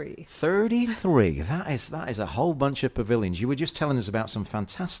 33. 33. That is a whole bunch of pavilions. You were just telling us about some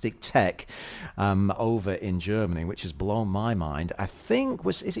fantastic tech over in Germany, which has blown my mind. I think,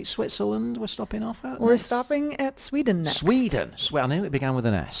 is it Switzerland we're stopping off at? We're stopping at Sweden next. Sweden. I knew it began with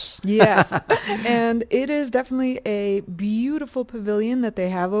an S. Yes. And it is definitely a beautiful pavilion that they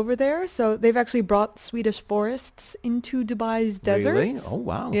have over there. So they've actually brought Swedish forests into Dubai's deserts. Really? Oh,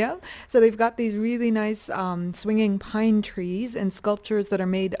 wow. Yeah. So they've got these really nice swinging pine trees and sculptures that are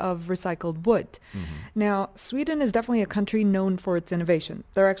made of recycled wood. Mm-hmm. Now, Sweden is definitely a country known for its innovation.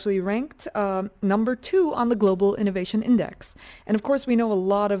 They're actually ranked number 2 on the Global Innovation Index. And of course, we know a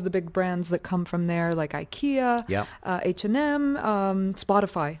lot of the big brands that come from there, like IKEA, H&M,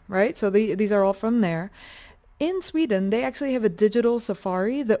 Spotify, right? So these are all from there. In Sweden, they actually have a digital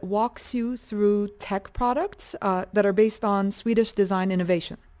safari that walks you through tech products that are based on Swedish design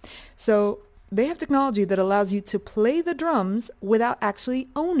innovation. So they have technology that allows you to play the drums without actually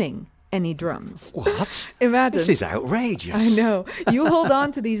owning any drums. What? Imagine. This is outrageous. I know. You hold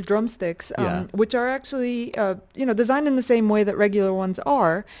on to these drumsticks, which are actually, designed in the same way that regular ones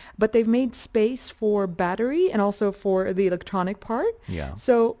are, but they've made space for battery and also for the electronic part. Yeah.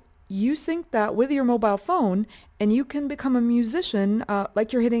 So you sync that with your mobile phone, and you can become a musician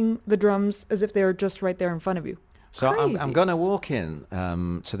like you're hitting the drums as if they're just right there in front of you. So I'm going to walk in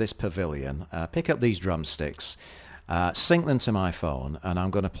to this pavilion, pick up these drumsticks, sync them to my phone, and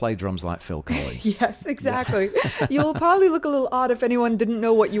I'm going to play drums like Phil Collins. Yes, exactly. You'll probably look a little odd if anyone didn't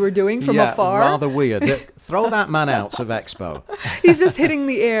know what you were doing from afar. Rather weird. Throw that man out of Expo. He's just hitting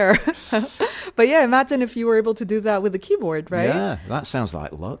the air. But yeah, imagine if you were able to do that with a keyboard, right? Yeah, that sounds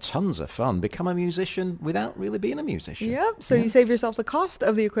like tons of fun. Become a musician without really being a musician. Yep, so you save yourself the cost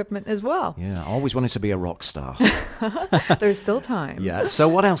of the equipment as well. Yeah, I always wanted to be a rock star. There's still time. Yeah, so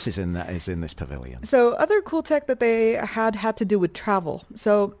what else is in this pavilion? So other cool tech that they had to do with travel.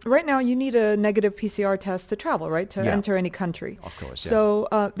 So right now you need a negative PCR test to travel, right? To enter any country. Of course, yeah.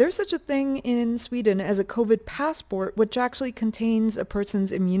 So there's such a thing in Sweden as a COVID passport, which actually contains a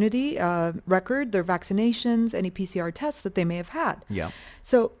person's immunity record, their vaccinations, any PCR tests that they may have had. Yeah.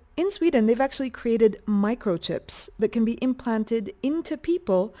 So in Sweden, they've actually created microchips that can be implanted into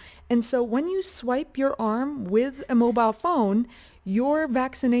people. And so when you swipe your arm with a mobile phone, your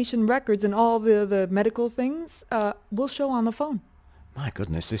vaccination records and all the medical things will show on the phone. My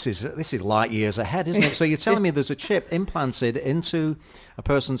goodness, this is light years ahead, isn't it? So you're telling me there's a chip implanted into a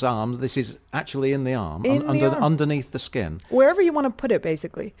person's arm. This is actually in the arm, underneath the skin. Wherever you want to put it,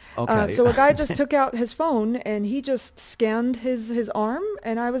 basically. Okay. So a guy just took out his phone and he just scanned his arm,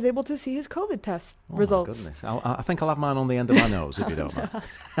 and I was able to see his COVID test results. My goodness. I think I'll have mine on the end of my nose, if you don't mind.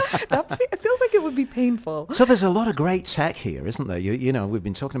 It feels like it would be painful. So there's a lot of great tech here, isn't there? You know, we've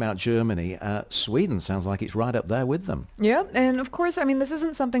been talking about Germany. Sweden sounds like it's right up there with them. Yeah, and of course, I mean, this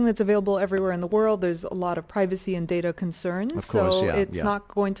isn't something that's available everywhere in the world. There's a lot of privacy and data concerns. Of course, so it's not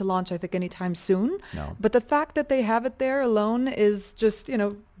going to launch, I think, anytime soon. No. But the fact that they have it there alone is just,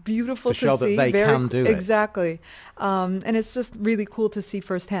 beautiful to show see. That they can do it. Exactly. And it's just really cool to see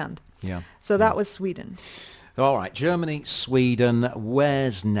firsthand. Yeah. So that was Sweden. All right, Germany, Sweden.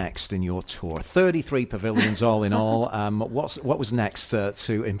 Where's next in your tour? 33 pavilions all in all. What was next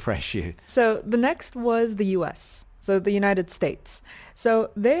to impress you? So the next was the U.S., so the United States.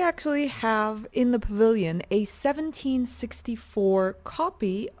 So they actually have in the pavilion a 1764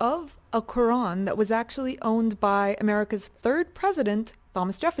 copy of a Quran that was actually owned by America's third president,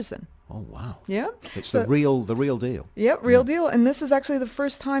 Thomas Jefferson. Oh, wow. Yeah. It's the real deal. Yeah, real deal. And this is actually the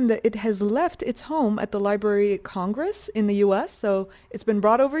first time that it has left its home at the Library of Congress in the U.S. So it's been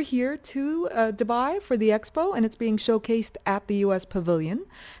brought over here to Dubai for the expo, and it's being showcased at the U.S. pavilion.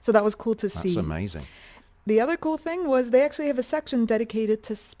 So that was cool to see. That's amazing. the other cool thing was they actually have a section dedicated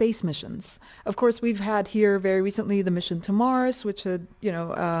to space missions. Of course, we've had here very recently the mission to Mars, which had,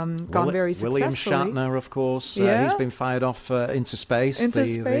 gone very successfully. William Shatner, of course. He's been fired off into space.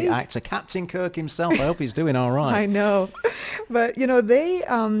 The actor, Captain Kirk himself. I hope he's doing all right. I know. But, they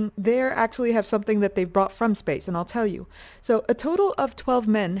actually have something that they've brought from space, and I'll tell you. So a total of 12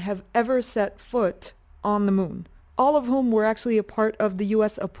 men have ever set foot on the moon, all of whom were actually a part of the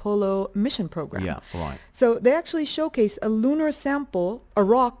U.S. Apollo mission program. Yeah, right. So they actually showcase a lunar sample, a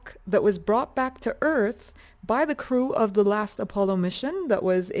rock that was brought back to Earth by the crew of the last Apollo mission that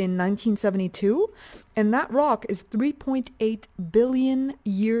was in 1972. And that rock is 3.8 billion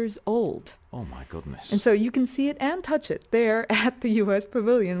years old. Oh, my goodness. And so you can see it and touch it there at the U.S.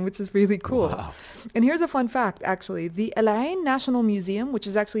 Pavilion, which is really cool. Wow. And here's a fun fact, actually. The Al Ain National Museum, which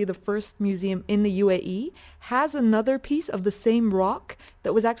is actually the first museum in the UAE, has another piece of the same rock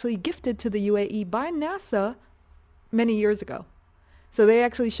that was actually gifted to the UAE by NASA many years ago. So they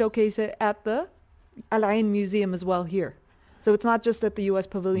actually showcase it at the Al Ain Museum as well here. So it's not just at the U.S.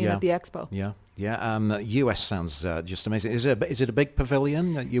 Pavilion at the Expo. Yeah. US sounds just amazing. Is it a big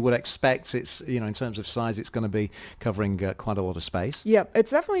pavilion? You would expect it's, in terms of size, it's going to be covering quite a lot of space. Yeah,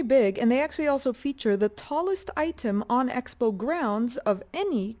 it's definitely big. And they actually also feature the tallest item on Expo grounds of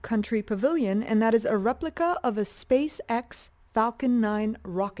any country pavilion, and that is a replica of a SpaceX Falcon 9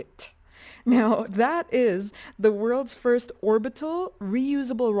 rocket. Now, that is the world's first orbital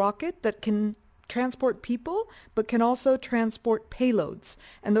reusable rocket that can transport people, but can also transport payloads.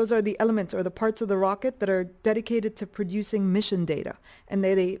 And those are the elements or the parts of the rocket that are dedicated to producing mission data. And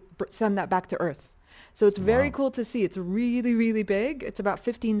they send that back to Earth. So it's very cool to see. It's really, really big. It's about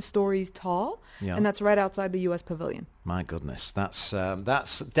 15 stories tall. Yeah. And that's right outside the U.S. Pavilion. My goodness, that's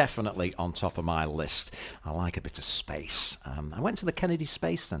definitely on top of my list. I like a bit of space. I went to the Kennedy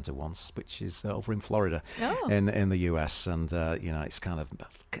Space Center once, which is over in Florida, in the US, and it's kind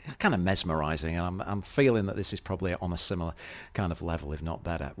of mesmerizing. And I'm feeling that this is probably on a similar kind of level, if not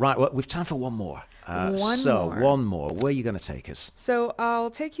better. Right, well, we've time for one more. One more. Where are you going to take us? So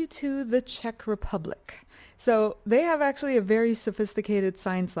I'll take you to the Czech Republic. So they have actually a very sophisticated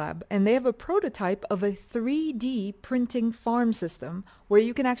science lab, and they have a prototype of a 3D printing farm system where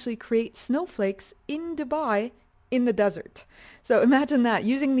you can actually create snowflakes in Dubai in the desert. So imagine that.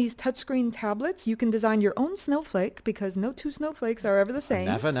 Using these touchscreen tablets, you can design your own snowflake because no two snowflakes are ever the same.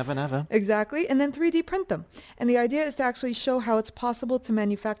 Never. Exactly. And then 3D print them. And the idea is to actually show how it's possible to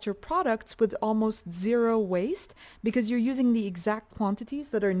manufacture products with almost zero waste because you're using the exact quantities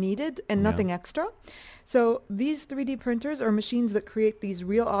that are needed and nothing extra. So these 3D printers are machines that create these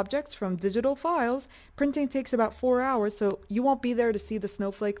real objects from digital files. Printing takes about 4 hours, so you won't be there to see the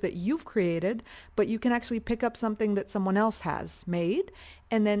snowflake that you've created, but you can actually pick up something that someone else has made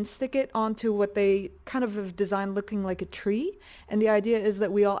and then stick it onto what they kind of have designed looking like a tree. And the idea is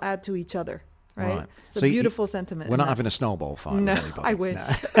that we all add to each other. Right? It's a beautiful sentiment. We're not having a snowball fight. No, I wish.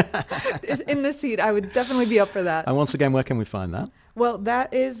 No. In this heat, I would definitely be up for that. And once again, where can we find that? Well,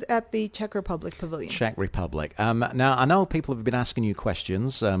 that is at the Czech Republic Pavilion. Czech Republic. Now, I know people have been asking you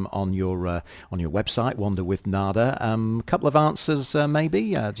questions on your website, Wander with Nada. A couple of answers,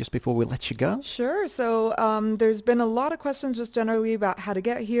 maybe, just before we let you go. Sure. So there's been a lot of questions just generally about how to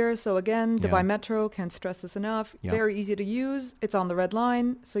get here. So again, Dubai Metro, can't stress this enough. Very easy to use. It's on the red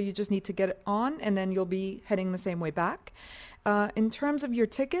line. So you just need to get it on, and then you'll be heading the same way back. In terms of your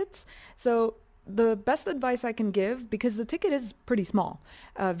tickets, so the best advice I can give, because the ticket is pretty small,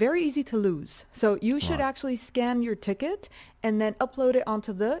 very easy to lose. So you should actually scan your ticket and then upload it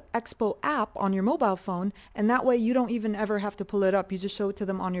onto the Expo app on your mobile phone. And that way you don't even ever have to pull it up. You just show it to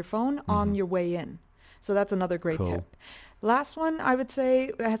them on your phone on your way in. So that's another great tip. Last one I would say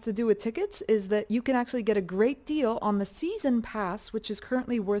that has to do with tickets is that you can actually get a great deal on the season pass, which is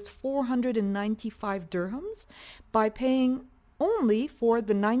currently worth 495 dirhams, by paying only for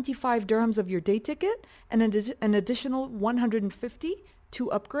the 95 dirhams of your day ticket and an additional 150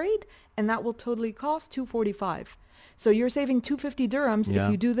 to upgrade, and that will totally cost 245. So you're saving 250 dirhams if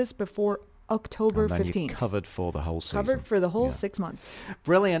you do this before October 15th. You're covered for the whole season. Covered for the whole 6 months.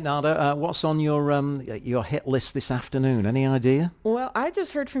 Brilliant, Nada. What's on your hit list this afternoon? Any idea? Well, I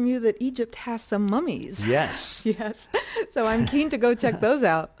just heard from you that Egypt has some mummies. Yes. Yes. So I'm keen to go check those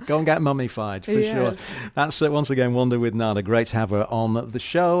out. Go and get mummified, for sure. That's once again Wander with Nada. Great to have her on the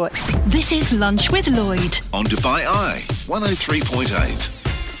show. This is Lunch with Lloyd on Dubai Eye 103.8.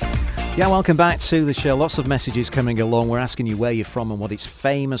 Yeah, welcome back to the show. Lots of messages coming along. We're asking you where you're from and what it's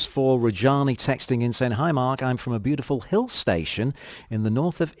famous for. Rajani texting in saying, "Hi Mark, I'm from a beautiful hill station in the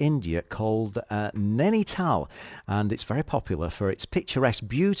north of India called Nainital, and it's very popular for its picturesque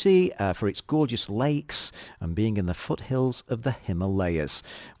beauty, for its gorgeous lakes and being in the foothills of the Himalayas.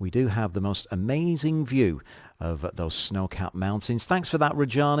 We do have the most amazing view of those snow-capped mountains." Thanks for that,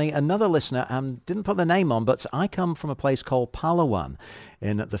 Rajani. Another listener didn't put the name on, but I come from a place called Palawan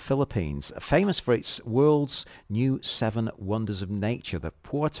in the Philippines, famous for its world's new 7 wonders of nature, the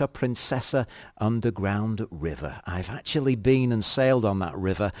Puerto Princesa Underground River. I've actually been and sailed on that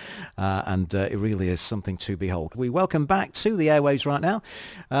river, and it really is something to behold. We welcome back to the airwaves right now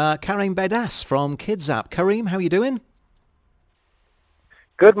Karim Bedas from KidsApp. Karim, how are you doing?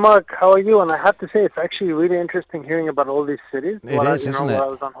 Good, Mark. How are you? And I have to say, it's actually really interesting hearing about all these cities. It is, isn't it? While I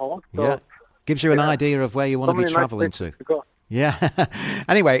was on hold. So, yeah. Gives you an idea of where you want to be traveling to. Yeah.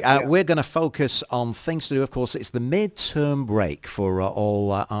 Anyway, we're going to focus on things to do. Of course, it's the midterm break for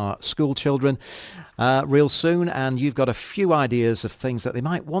all our school children real soon, and you've got a few ideas of things that they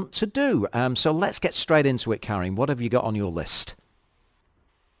might want to do. So let's get straight into it, Karim. What have you got on your list?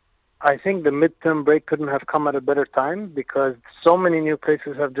 I think the midterm break couldn't have come at a better time because so many new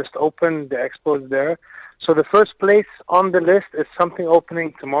places have just opened. The expo's there. So the first place on the list is something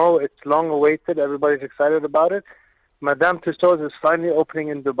opening tomorrow. It's long awaited. Everybody's excited about it. Madame Tussauds is finally opening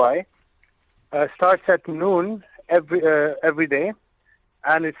in Dubai. Starts at noon every day,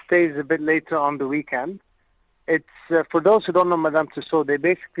 and it stays a bit later on the weekend. It's for those who don't know Madame Tussauds, they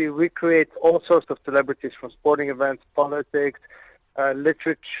basically recreate all sorts of celebrities from sporting events, politics,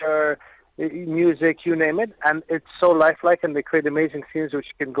 literature, music, you name it, and it's so lifelike, and they create amazing scenes which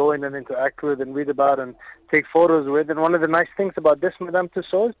you can go in and interact with and read about and take photos with. And one of the nice things about this Madame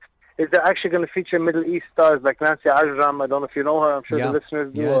Tussauds is they're actually going to feature Middle East stars like Nancy Ajram. I don't know if you know her. I'm sure the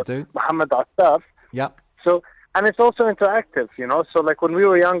listeners do. Yeah, do. Mohammed Attaf. Yeah. So, and it's also interactive, you know. So like when we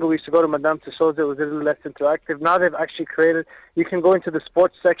were younger, we used to go to Madame Tussauds. It was a little less interactive. Now they've actually created, you can go into the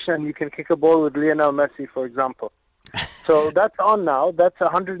sports section and you can kick a ball with Lionel Messi, for example. So that's on now. That's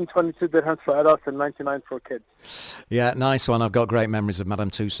 122 dirhams for adults and 99 for kids. Yeah, nice one. I've got great memories of Madame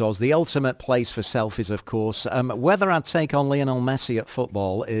Tussauds. The ultimate place for selfies, of course. Whether I'd take on Lionel Messi at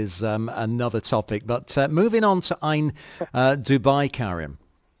football is another topic. But moving on to Ain Dubai, Karim.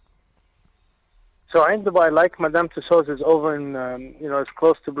 So Ain Dubai, like Madame Tussauds, is over in, it's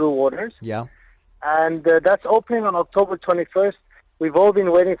close to Blue Waters. Yeah. And that's opening on October 21st. We've all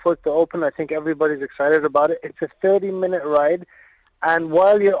been waiting for it to open. I think everybody's excited about it. It's a 30-minute ride. And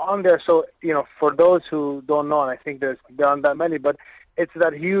while you're on there, so, for those who don't know, and I think there aren't that many, but it's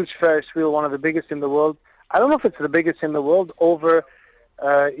that huge Ferris wheel, one of the biggest in the world. I don't know if it's the biggest in the world, over,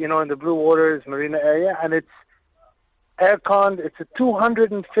 in the Blue Waters Marina area. And it's air-conned. It's a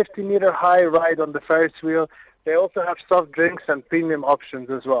 250-meter high ride on the Ferris wheel. They also have soft drinks and premium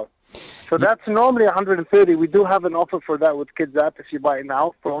options as well. So that's normally 130. We do have an offer for that with KidsApp if you buy it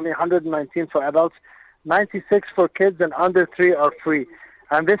now for only 119 for adults, 96 for kids, and under 3 are free.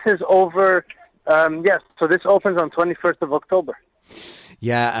 And this is over, so this opens on 21st of October.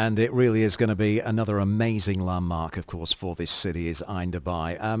 Yeah, and it really is going to be another amazing landmark, of course, for this city is Ain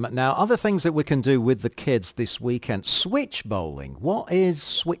Dubai. Now, other things that we can do with the kids this weekend. Switch bowling. What is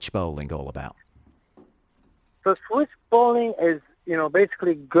switch bowling all about? So switch bowling is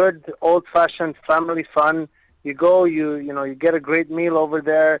basically good old-fashioned family fun. You go, you get a great meal over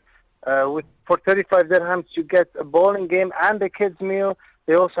there. For 35 dirhams, you get a bowling game and a kids meal.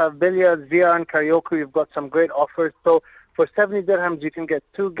 They also have billiards, VR, and karaoke. We've got some great offers. So for 70 dirhams, you can get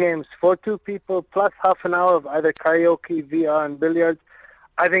 2 games for 2 people, plus half an hour of either karaoke, VR, and billiards.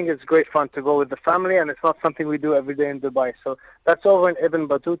 I think it's great fun to go with the family, and it's not something we do every day in Dubai. So that's over in Ibn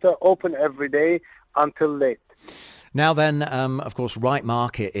Battuta, open every day until late. Now then, of course, Right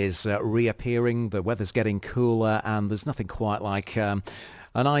Market is reappearing. The weather's getting cooler, and there's nothing quite like a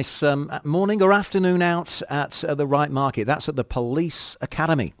nice morning or afternoon out at the Right Market. That's at the Police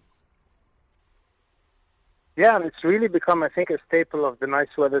Academy. Yeah, and it's really become, I think, a staple of the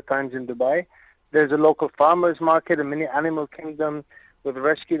nice weather times in Dubai. There's a local farmers market, a mini animal kingdom with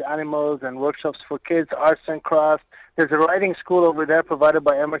rescued animals and workshops for kids, arts and crafts. There's a riding school over there provided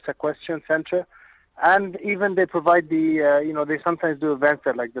by Emirates Equestrian Center. And even they provide the, they sometimes do events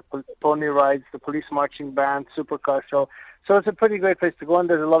there, like the pony rides, the police marching band, supercar show. So it's a pretty great place to go, and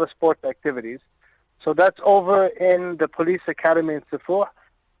there's a lot of sports activities. So that's over in the Police Academy in Sufouh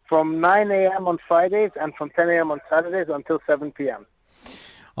from 9 a.m. on Fridays and from 10 a.m. on Saturdays until 7 p.m.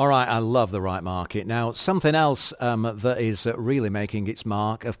 All right, I love the Right Market. Now, something else that is really making its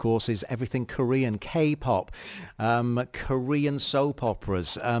mark, of course, is everything Korean, K-pop, Korean soap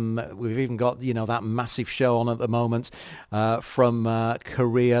operas. We've even got, that massive show on at the moment from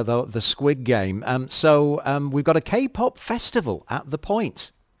Korea, the Squid Game. So we've got a K-pop festival at The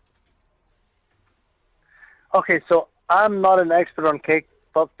Point. Okay, so I'm not an expert on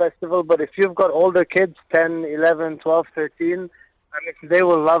K-pop festival, but if you've got older kids, 10, 11, 12, 13, they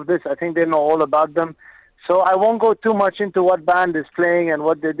will love this. I think they know all about them. So I won't go too much into what band is playing and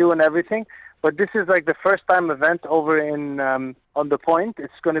what they do and everything, but this is like the first time event over in on The Point.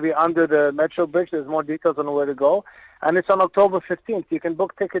 It's going to be under the Metro Bridge. There's more details on where to go. And it's on October 15th. You can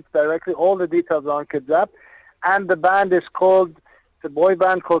book tickets directly. All the details are on Kids App. And the band is called, the boy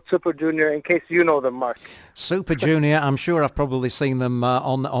band called Super Junior, in case you know them, Mark. Super Junior, I'm sure I've probably seen them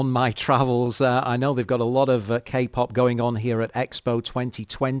on my travels. I know they've got a lot of K-pop going on here at Expo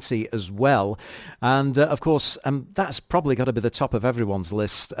 2020 as well. And, of course, that's probably got to be the top of everyone's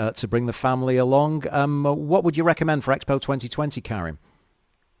list to bring the family along. What would you recommend for Expo 2020, Karim?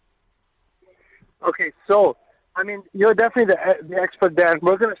 Okay, so, you're definitely the expert there. And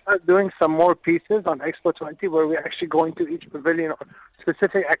we're going to start doing some more pieces on Expo 20 where we actually go into each pavilion or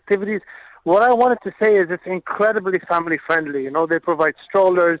specific activities. What I wanted to say is it's incredibly family-friendly. They provide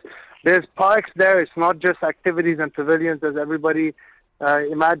strollers. There's parks there. It's not just activities and pavilions as everybody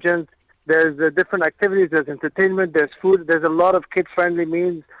imagines. There's different activities. There's entertainment. There's food. There's a lot of kid-friendly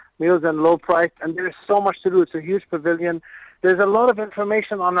meals and low price. And there's so much to do. It's a huge pavilion. There's a lot of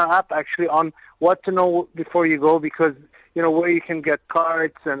information on our app, actually, on what to know before you go because, where you can get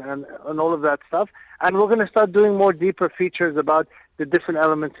cards and all of that stuff. And we're going to start doing more deeper features about the different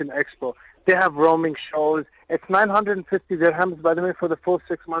elements in Expo. They have roaming shows. It's 950 dirhams, by the way, for the full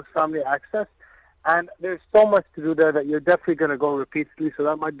 6 months family access. And there's so much to do there that you're definitely going to go repeatedly, so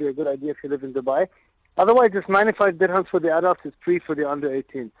that might be a good idea if you live in Dubai. Otherwise, it's 95 dirhams for the adults. It's free for the under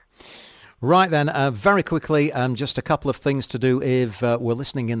 18s. Right then, very quickly, just a couple of things to do if we're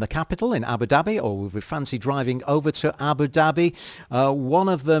listening in the capital, in Abu Dhabi, or if we fancy driving over to Abu Dhabi. One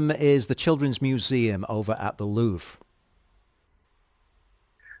of them is the Children's Museum over at the Louvre.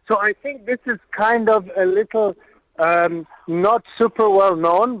 So I think this is kind of a little not super well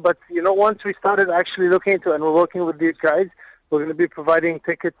known, but, once we started actually looking into it and we're working with these guys, we're going to be providing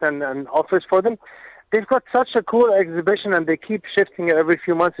tickets and offers for them. They've got such a cool exhibition, and they keep shifting it every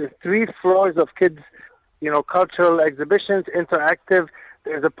few months. There's 3 floors of kids, cultural exhibitions, interactive.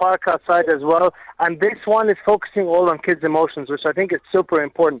 There's a park outside as well. And this one is focusing all on kids' emotions, which I think is super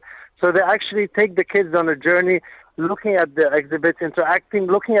important. So they actually take the kids on a journey, looking at the exhibits, interacting,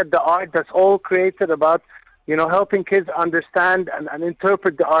 looking at the art that's all created about, helping kids understand and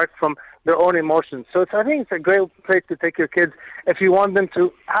interpret the art from their own emotions. So I think it's a great place to take your kids if you want them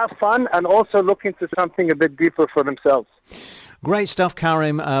to have fun and also look into something a bit deeper for themselves. Great stuff,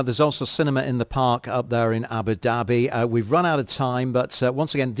 Karim. There's also cinema in the park up there in Abu Dhabi. We've run out of time, but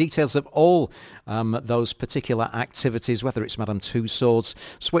once again, details of all those particular activities, whether it's Madame Tussauds,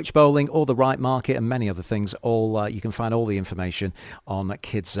 switch bowling, or the Right Market, and many other things, you can find all the information on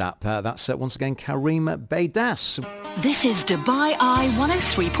Kids App. That's once again Karim Beidas. This is Dubai Eye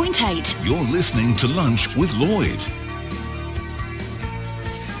 103.8. You're listening to Lunch with Lloyd.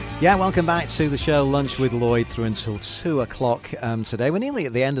 Yeah, welcome back to the show, Lunch with Lloyd, through until 2 o'clock today. We're nearly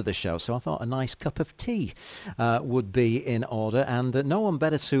at the end of the show, so I thought a nice cup of tea would be in order. And no one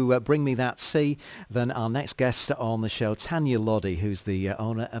better to bring me that tea than our next guest on the show, Tanya Loddy, who's the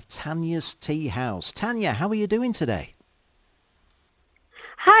owner of Tanya's Tea House. Tanya, how are you doing today?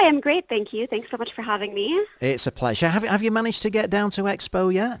 Hi, I'm great, thank you. Thanks so much for having me. It's a pleasure. Have you managed to get down to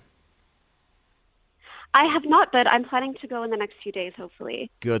Expo yet? I have not, but I'm planning to go in the next few days,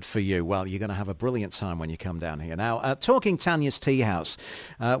 hopefully. Good for you. Well, you're going to have a brilliant time when you come down here. Now, talking Tanya's Tea House,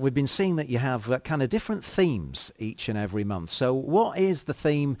 we've been seeing that you have kind of different themes each and every month. So what is the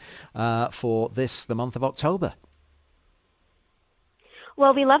theme for the month of October?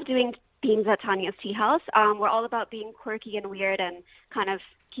 Well, we love doing themes at Tanya's Tea House. We're all about being quirky and weird and kind of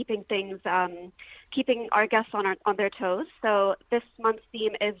keeping things, keeping our guests on their toes. So this month's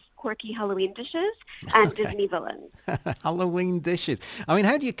theme is quirky Halloween dishes and Disney villains. Halloween dishes. I mean,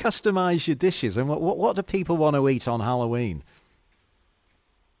 how do you customize your dishes, and what do people want to eat on Halloween?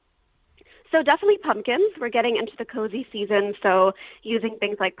 So definitely pumpkins. We're getting into the cozy season, so using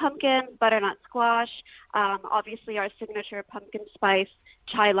things like pumpkin, butternut squash, obviously our signature pumpkin spice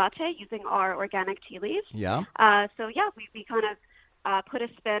chai latte using our organic tea leaves. Yeah. We kind of put a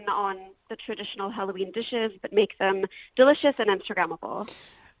spin on the traditional Halloween dishes, but make them delicious and Instagrammable.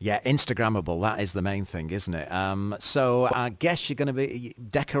 Yeah, Instagrammable, that is the main thing, isn't it? So I guess you're going to be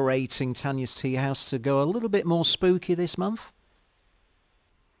decorating Tanya's Tea House to go a little bit more spooky this month?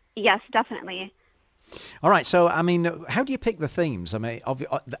 Yes, definitely. All right, so, I mean, how do you pick the themes? I mean,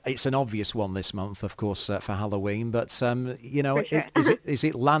 it's an obvious one this month, of course, for Halloween, but, you know, sure. is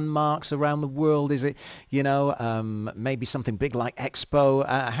it landmarks around the world? Is it, you know, maybe something big like Expo?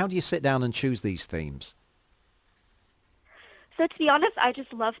 How do you sit down and choose these themes? So to be honest, I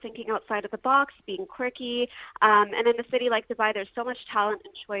just love thinking outside of the box, being quirky. And in a city like Dubai, there's so much talent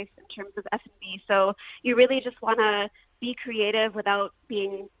and choice in terms of F&B. So you really just want to be creative without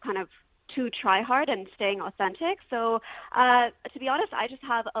being kind of too try hard and staying authentic. So to be honest, I just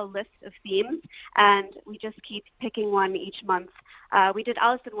have a list of themes and we just keep picking one each month. We did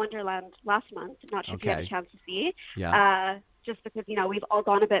Alice in Wonderland last month. Not sure if you had a chance to see. Yeah. Just because, you know, we've all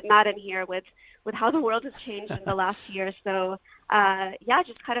gone a bit mad in here with how the world has changed in the last year. So yeah,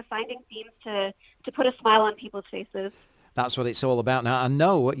 just kind of finding themes to put a smile on people's faces. That's what it's all about. Now, I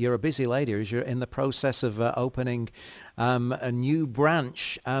know you're a busy lady as you're in the process of opening a new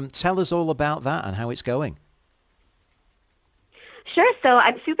branch. Tell us all about that and how it's going. Sure. So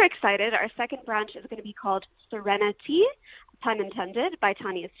I'm super excited. Our second branch is going to be called Serenity, pun intended, by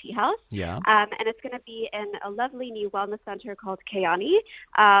Tanya's Tea House. Yeah. And it's going to be in a lovely new wellness center called Kayani,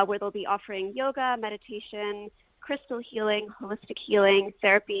 where they'll be offering yoga, meditation, crystal healing, holistic healing,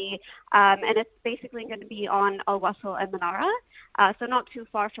 therapy, and it's basically going to be on Al Wasl and Manara, so not too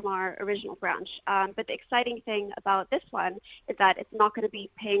far from our original branch. But the exciting thing about this one is that it's not going to be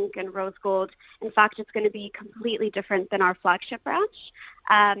pink and rose gold. In fact, it's going to be completely different than our flagship branch.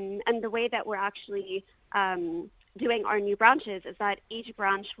 And the way that we're actually doing our new branches is that each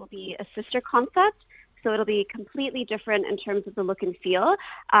branch will be a sister concept. So it'll be completely different in terms of the look and feel,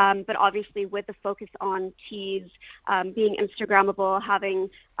 but obviously with the focus on teas, being Instagrammable, having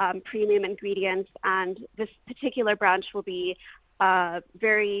premium ingredients, and this particular branch will be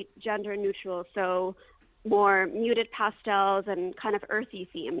very gender neutral, so more muted pastels and kind of earthy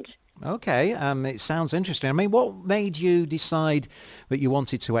themed. Okay, it sounds interesting. I mean, what made you decide that you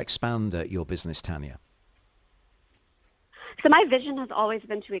wanted to expand your business, Tanya? So my vision has always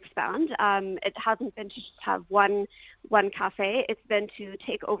been to expand. It hasn't been to just have one cafe. It's been to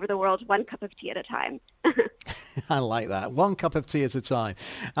take over the world one cup of tea at a time. I like that. One cup of tea at a time.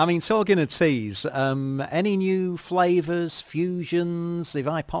 I mean, talking of teas, any new flavors, fusions? If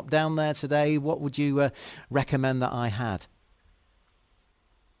I pop down there today, what would you recommend that I had?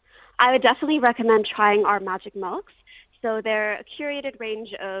 I would definitely recommend trying our Magic Milks. So they're a curated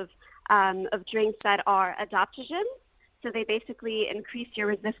range of drinks that are adaptogens. So they basically increase your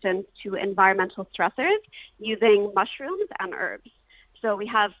resistance to environmental stressors using mushrooms and herbs. So we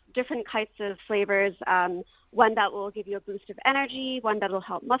have different types of flavors, one that will give you a boost of energy, one that will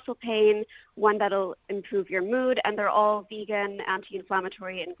help muscle pain, one that will improve your mood, and they're all vegan,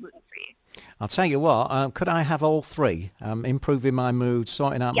 anti-inflammatory, and gluten-free. I'll tell you what, could I have all three? Improving my mood,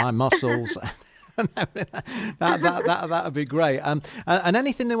 sorting out my muscles. that would be great. And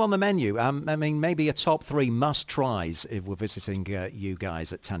anything new on the menu? I mean, maybe a top 3 must-tries if we're visiting you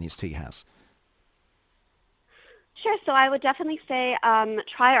guys at Tanya's Tea House. Sure. So I would definitely say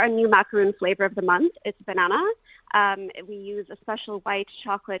try our new macaroon flavor of the month. It's banana. We use a special white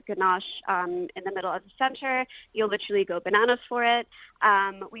chocolate ganache in the middle of the center. You'll literally go bananas for it.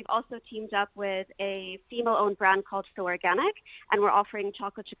 We've also teamed up with a female-owned brand called So Organic, and we're offering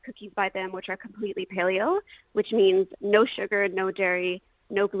chocolate chip cookies by them, which are completely paleo, which means no sugar, no dairy,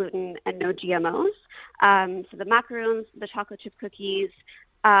 no gluten, and no GMOs. So the macaroons, the chocolate chip cookies.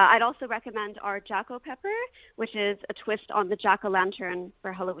 I'd also recommend our Jacko Pepper, which is a twist on the jack-o'-lantern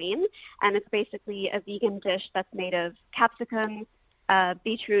for Halloween. And it's basically a vegan dish that's made of capsicum,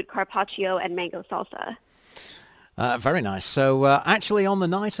 beetroot, carpaccio, and mango salsa. Very nice. So actually on the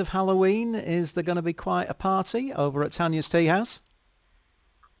night of Halloween, is there going to be quite a party over at Tanya's Tea House?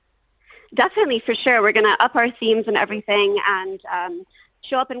 Definitely, for sure. We're going to up our themes and everything, and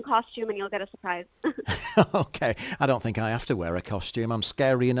show up in costume and you'll get a surprise. Okay. I don't think I have to wear a costume. I'm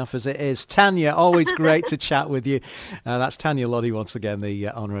scary enough as it is. Tanya, always great to chat with you. That's Tanya Loddy once again, the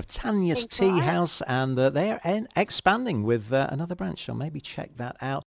owner of Tanya's Tea House, and they're expanding with another branch, so maybe check that out.